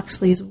which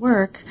Huxley's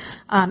work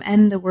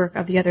and the work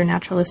of the other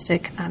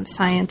naturalistic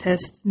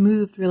scientists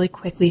moved really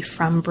quickly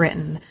from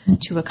Britain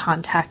to a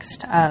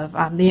context of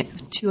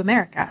to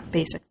America,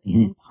 basically,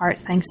 and in part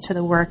thanks to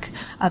the work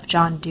of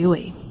John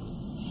Dewey.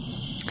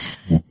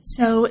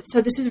 So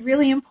this is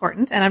really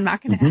important, and I'm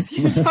not going to ask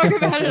you to talk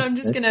about it. I'm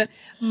just going to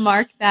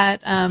mark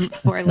that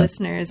for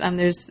listeners.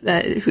 There's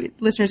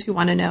listeners who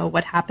want to know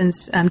what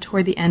happens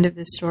toward the end of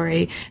this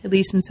story, at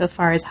least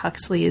insofar as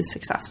Huxley is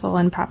successful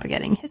in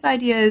propagating his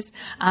ideas.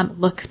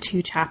 Look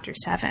to chapter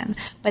 7.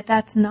 But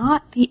that's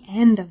not the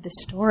end of the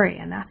story,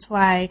 and that's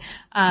why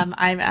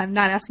I'm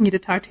not asking you to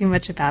talk too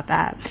much about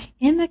that.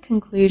 In the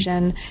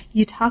conclusion,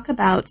 you talk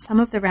about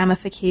some of the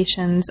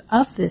ramifications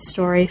of this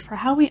story for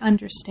how we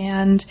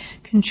understand,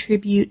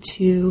 contribute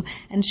to,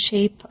 and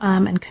shape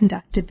and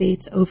conduct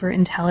debates over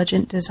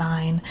intelligent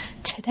design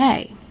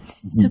today.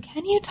 So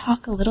can you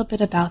talk a little bit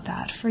about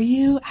that? For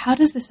you, how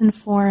does this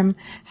inform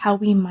how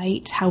we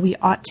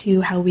ought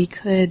to, how we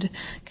could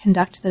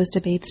conduct those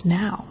debates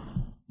now?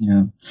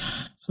 Yeah.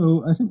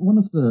 So I think one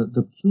of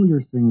the peculiar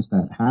things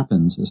that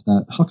happens is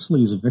that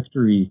Huxley's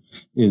victory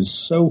is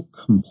so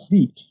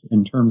complete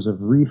in terms of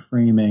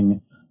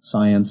reframing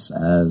science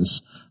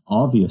as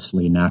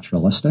obviously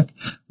naturalistic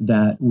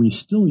that we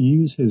still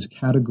use his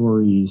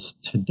categories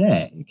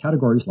today,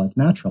 categories like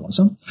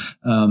naturalism,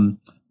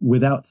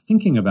 without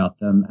thinking about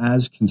them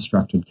as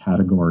constructed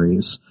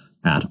categories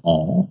at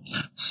all.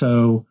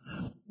 So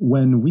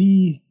when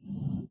we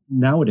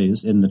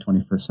nowadays in the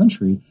 21st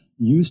century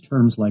use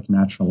terms like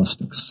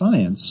naturalistic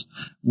science,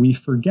 we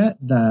forget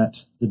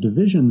that the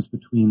divisions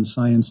between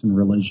science and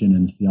religion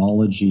and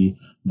theology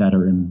that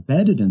are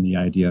embedded in the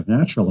idea of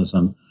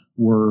naturalism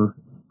were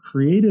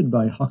created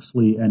by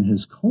Huxley and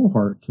his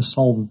cohort to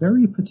solve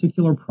very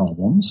particular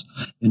problems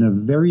in a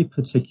very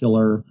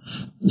particular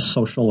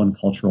social and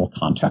cultural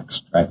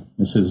context, right?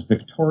 This is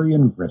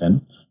Victorian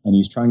Britain, and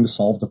he's trying to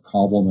solve the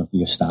problem of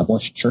the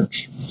established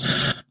church.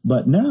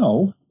 But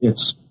now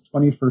it's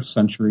 21st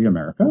century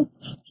America,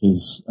 which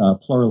is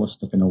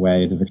pluralistic in a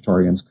way the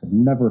Victorians could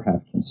never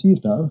have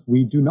conceived of.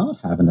 We do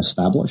not have an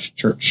established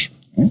church.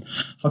 Okay?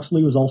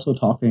 Huxley was also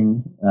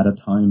talking at a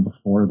time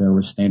before there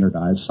was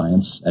standardized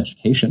science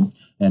education,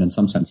 and in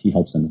some sense he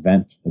helps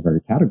invent the very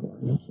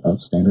category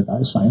of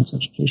standardized science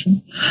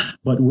education.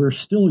 But we're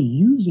still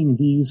using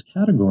these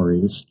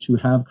categories to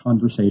have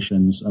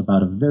conversations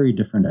about a very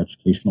different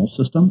educational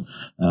system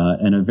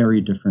and a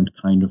very different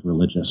kind of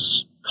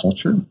religious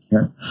culture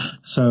here.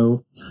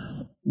 So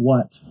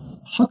what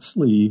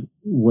Huxley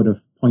would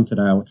have pointed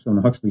out, when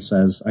Huxley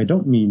says, I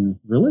don't mean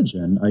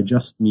religion, I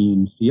just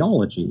mean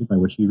theology, by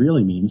which he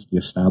really means the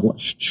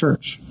established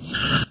church.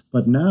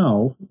 But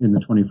now, in the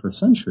 21st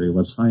century,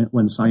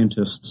 when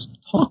scientists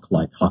talk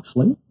like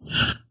Huxley,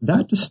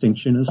 that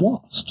distinction is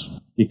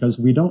lost because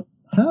we don't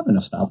have an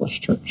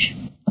established church,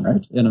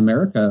 right? In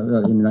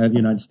America, in the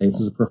United States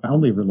is a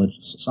profoundly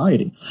religious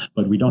society,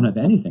 but we don't have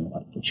anything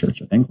like the Church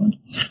of England.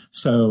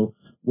 So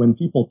when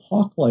people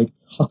talk like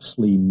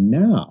Huxley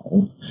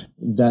now,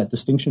 that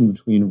distinction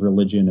between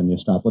religion and the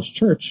established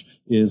church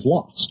is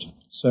lost.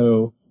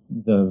 So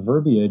the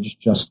verbiage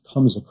just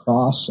comes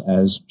across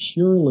as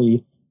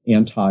purely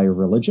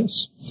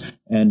anti-religious.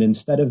 And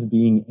instead of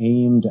being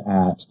aimed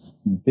at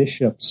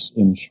bishops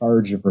in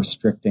charge of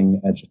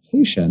restricting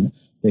education,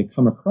 they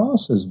come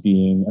across as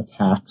being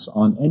attacks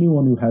on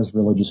anyone who has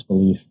religious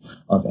belief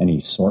of any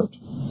sort.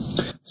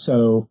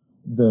 So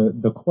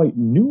the quite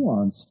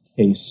nuanced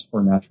case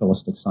for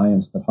naturalistic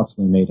science that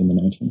Huxley made in the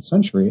 19th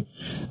century,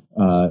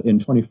 in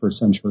 21st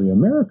century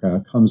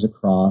America, comes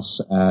across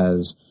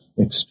as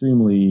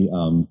extremely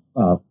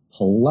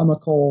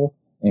polemical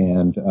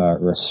and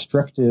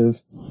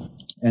restrictive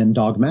and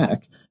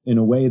dogmatic in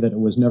a way that it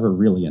was never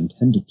really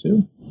intended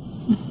to.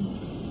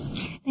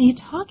 Now, you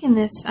talk in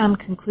this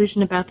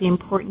conclusion about the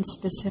importance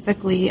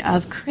specifically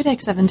of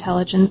critics of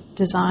intelligent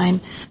design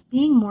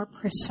being more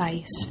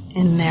precise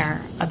in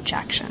their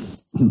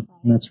objections. Right?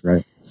 That's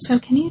right. So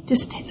can you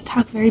just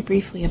talk very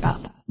briefly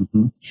about that?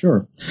 Mm-hmm.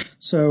 Sure.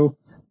 So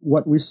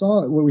what we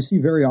see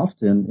very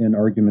often in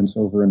arguments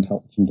over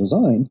intelligent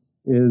design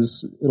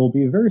is it'll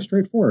be very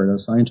straightforward. A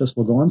scientist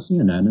will go on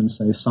CNN and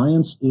say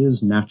science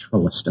is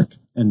naturalistic,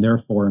 and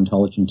therefore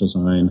intelligent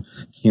design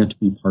can't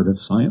be part of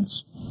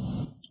science.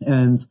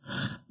 And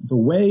the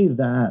way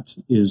that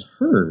is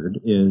heard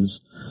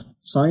is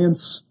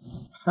science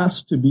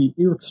has to be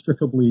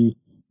inextricably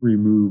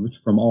removed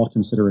from all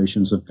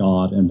considerations of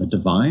God and the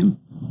divine.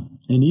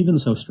 And even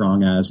so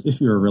strong as,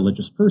 if you're a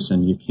religious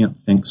person, you can't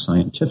think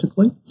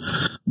scientifically.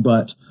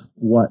 But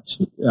what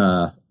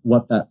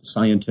that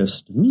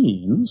scientist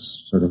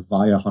means, sort of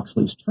via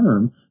Huxley's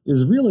term,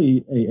 is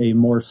really a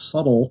more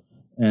subtle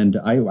and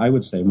I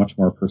would say much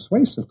more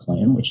persuasive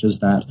claim, which is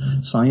that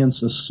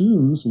science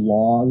assumes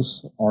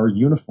laws are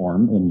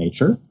uniform in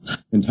nature.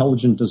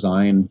 Intelligent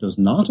design does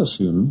not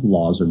assume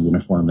laws are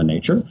uniform in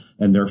nature,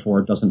 and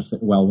therefore it doesn't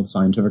fit well with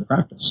scientific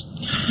practice.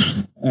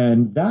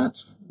 And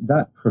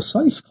that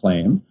precise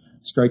claim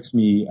strikes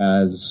me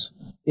as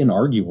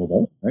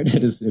inarguable, right?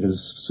 It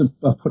is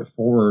put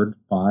forward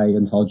by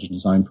intelligent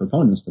design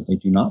proponents that they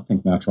do not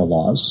think natural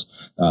laws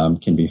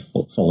can be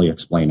fully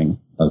explaining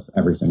of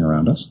everything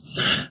around us,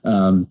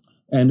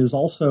 and is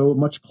also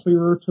much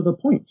clearer to the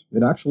point.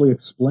 It actually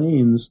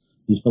explains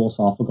the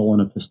philosophical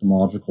and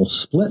epistemological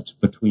split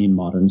between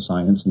modern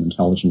science and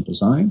intelligent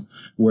design,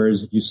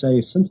 whereas if you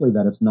say simply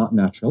that it's not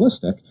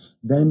naturalistic,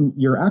 then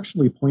you're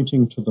actually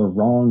pointing to the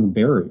wrong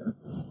barrier.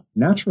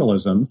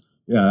 Naturalism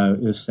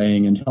is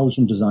saying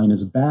intelligent design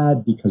is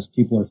bad because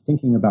people are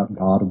thinking about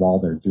God while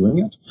they're doing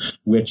it,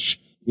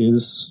 which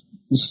is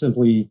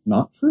simply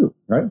not true,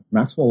 right?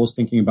 Maxwell was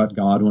thinking about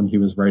God when he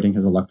was writing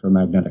his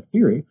electromagnetic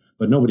theory,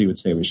 but nobody would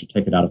say we should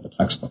take it out of the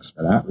textbooks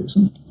for that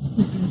reason.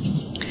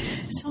 Mm-hmm.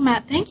 So,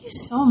 Matt, thank you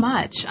so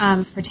much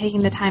for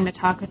taking the time to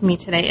talk with me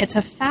today. It's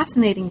a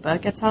fascinating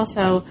book. It's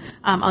also,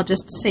 I'll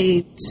just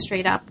say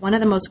straight up, one of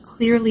the most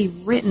clearly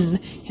written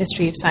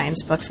history of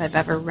science books I've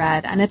ever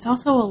read, and it's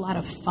also a lot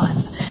of fun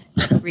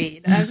to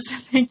read. So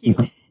thank you.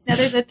 Now,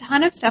 there's a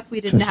ton of stuff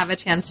we didn't have a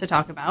chance to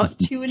talk about.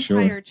 2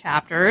 entire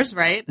chapters,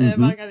 right? Mm-hmm.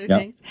 Among other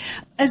things.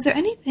 Is there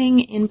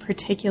anything in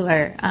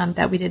particular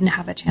that we didn't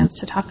have a chance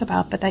to talk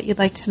about, but that you'd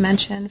like to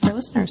mention for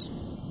listeners?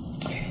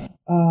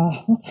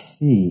 Let's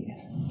see.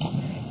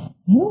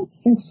 I don't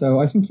think so.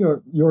 I think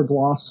your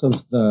gloss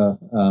of the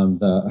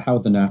How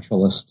the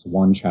Naturalists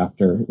Won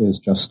chapter is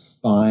just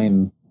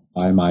fine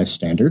by my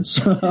standards.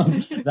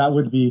 That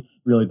would be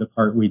really the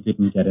part we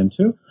didn't get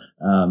into.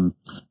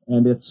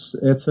 And it's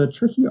a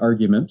tricky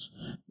argument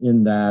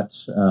in that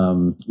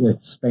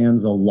it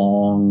spans a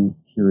long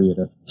period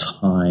of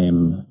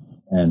time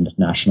and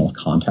national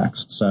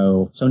context.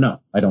 So no,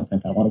 I don't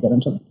think I want to get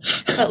into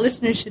that. But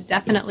listeners should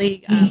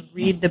definitely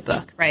read the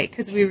book, right?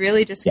 Because we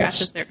really just scratched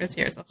the surface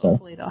here, so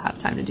hopefully they'll have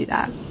time to do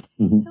that.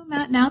 Mm-hmm. So,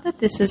 Matt, now that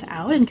this is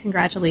out, and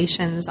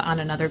congratulations on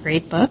another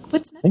great book,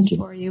 what's next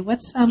for you?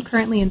 What's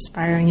currently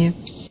inspiring you?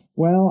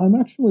 Well, I'm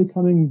actually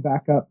coming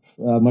back up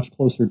much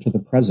closer to the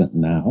present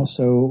now.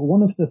 So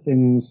one of the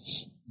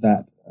things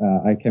that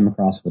I came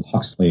across with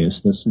Huxley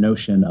is this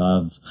notion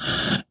of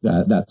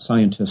that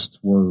scientists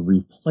were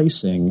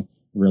replacing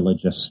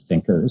religious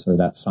thinkers, or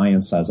that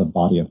science as a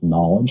body of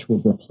knowledge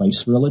would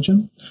replace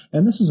religion.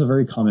 And this is a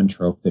very common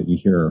trope that you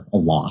hear a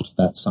lot,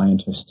 that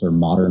scientists are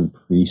modern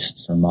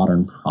priests or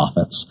modern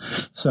prophets.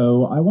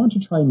 So I want to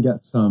try and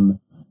get some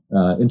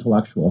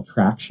intellectual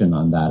traction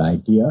on that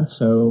idea.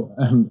 So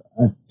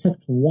I've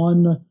picked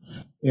one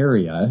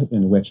area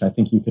in which I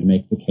think you could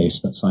make the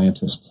case that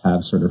scientists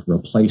have sort of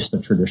replaced a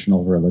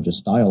traditional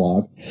religious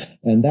dialogue,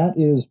 and that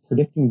is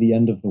predicting the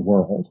end of the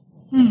world.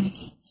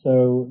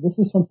 So this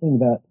is something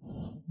that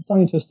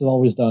scientists have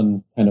always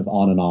done kind of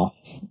on and off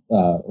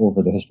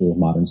over the history of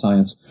modern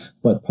science,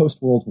 but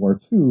post-World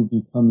War II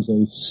becomes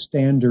a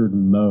standard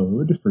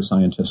mode for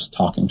scientists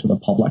talking to the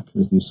public,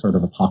 is these sort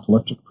of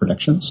apocalyptic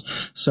predictions.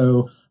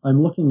 So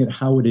I'm looking at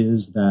how it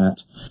is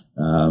that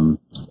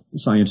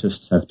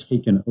scientists have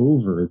taken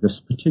over this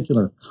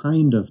particular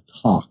kind of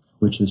talk,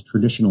 which has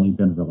traditionally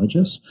been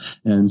religious,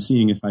 and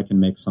seeing if I can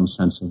make some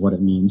sense of what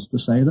it means to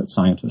say that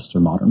scientists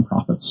are modern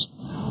prophets.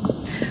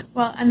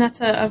 Well, and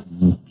that's a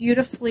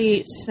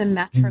beautifully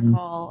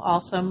symmetrical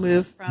also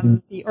move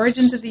from the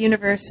origins of the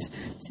universe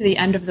to the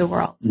end of the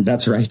world.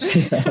 That's right.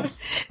 Yes.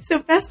 So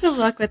best of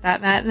luck with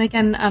that, Matt. And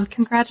again,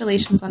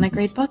 congratulations on a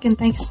great book, and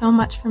thanks so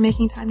much for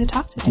making time to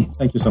talk today.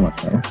 Thank you so much,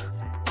 Sarah.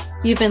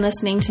 You've been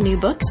listening to New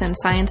Books in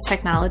Science,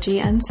 Technology,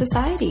 and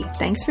Society.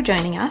 Thanks for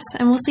joining us,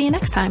 and we'll see you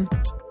next time.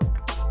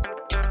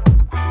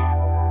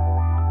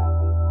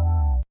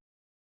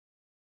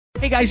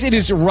 Hey guys, it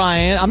is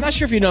Ryan. I'm not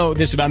sure if you know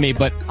this about me,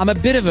 but I'm a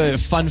bit of a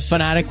fun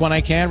fanatic when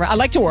I can. I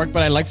like to work,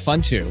 but I like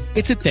fun too.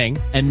 It's a thing.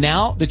 And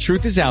now the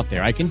truth is out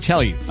there. I can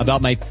tell you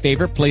about my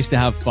favorite place to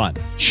have fun.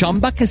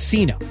 Chumba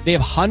Casino. They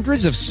have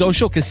hundreds of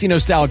social casino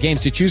style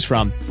games to choose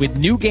from with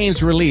new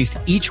games released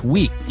each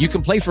week. You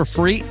can play for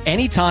free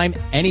anytime,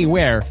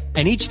 anywhere.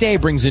 And each day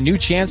brings a new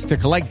chance to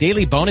collect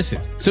daily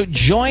bonuses. So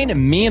join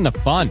me in the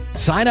fun.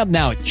 Sign up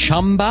now at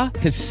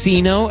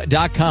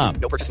ChumbaCasino.com.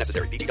 No purchase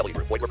necessary. VGW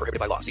Group. Void where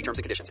prohibited by law. See terms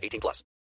and conditions. 18+.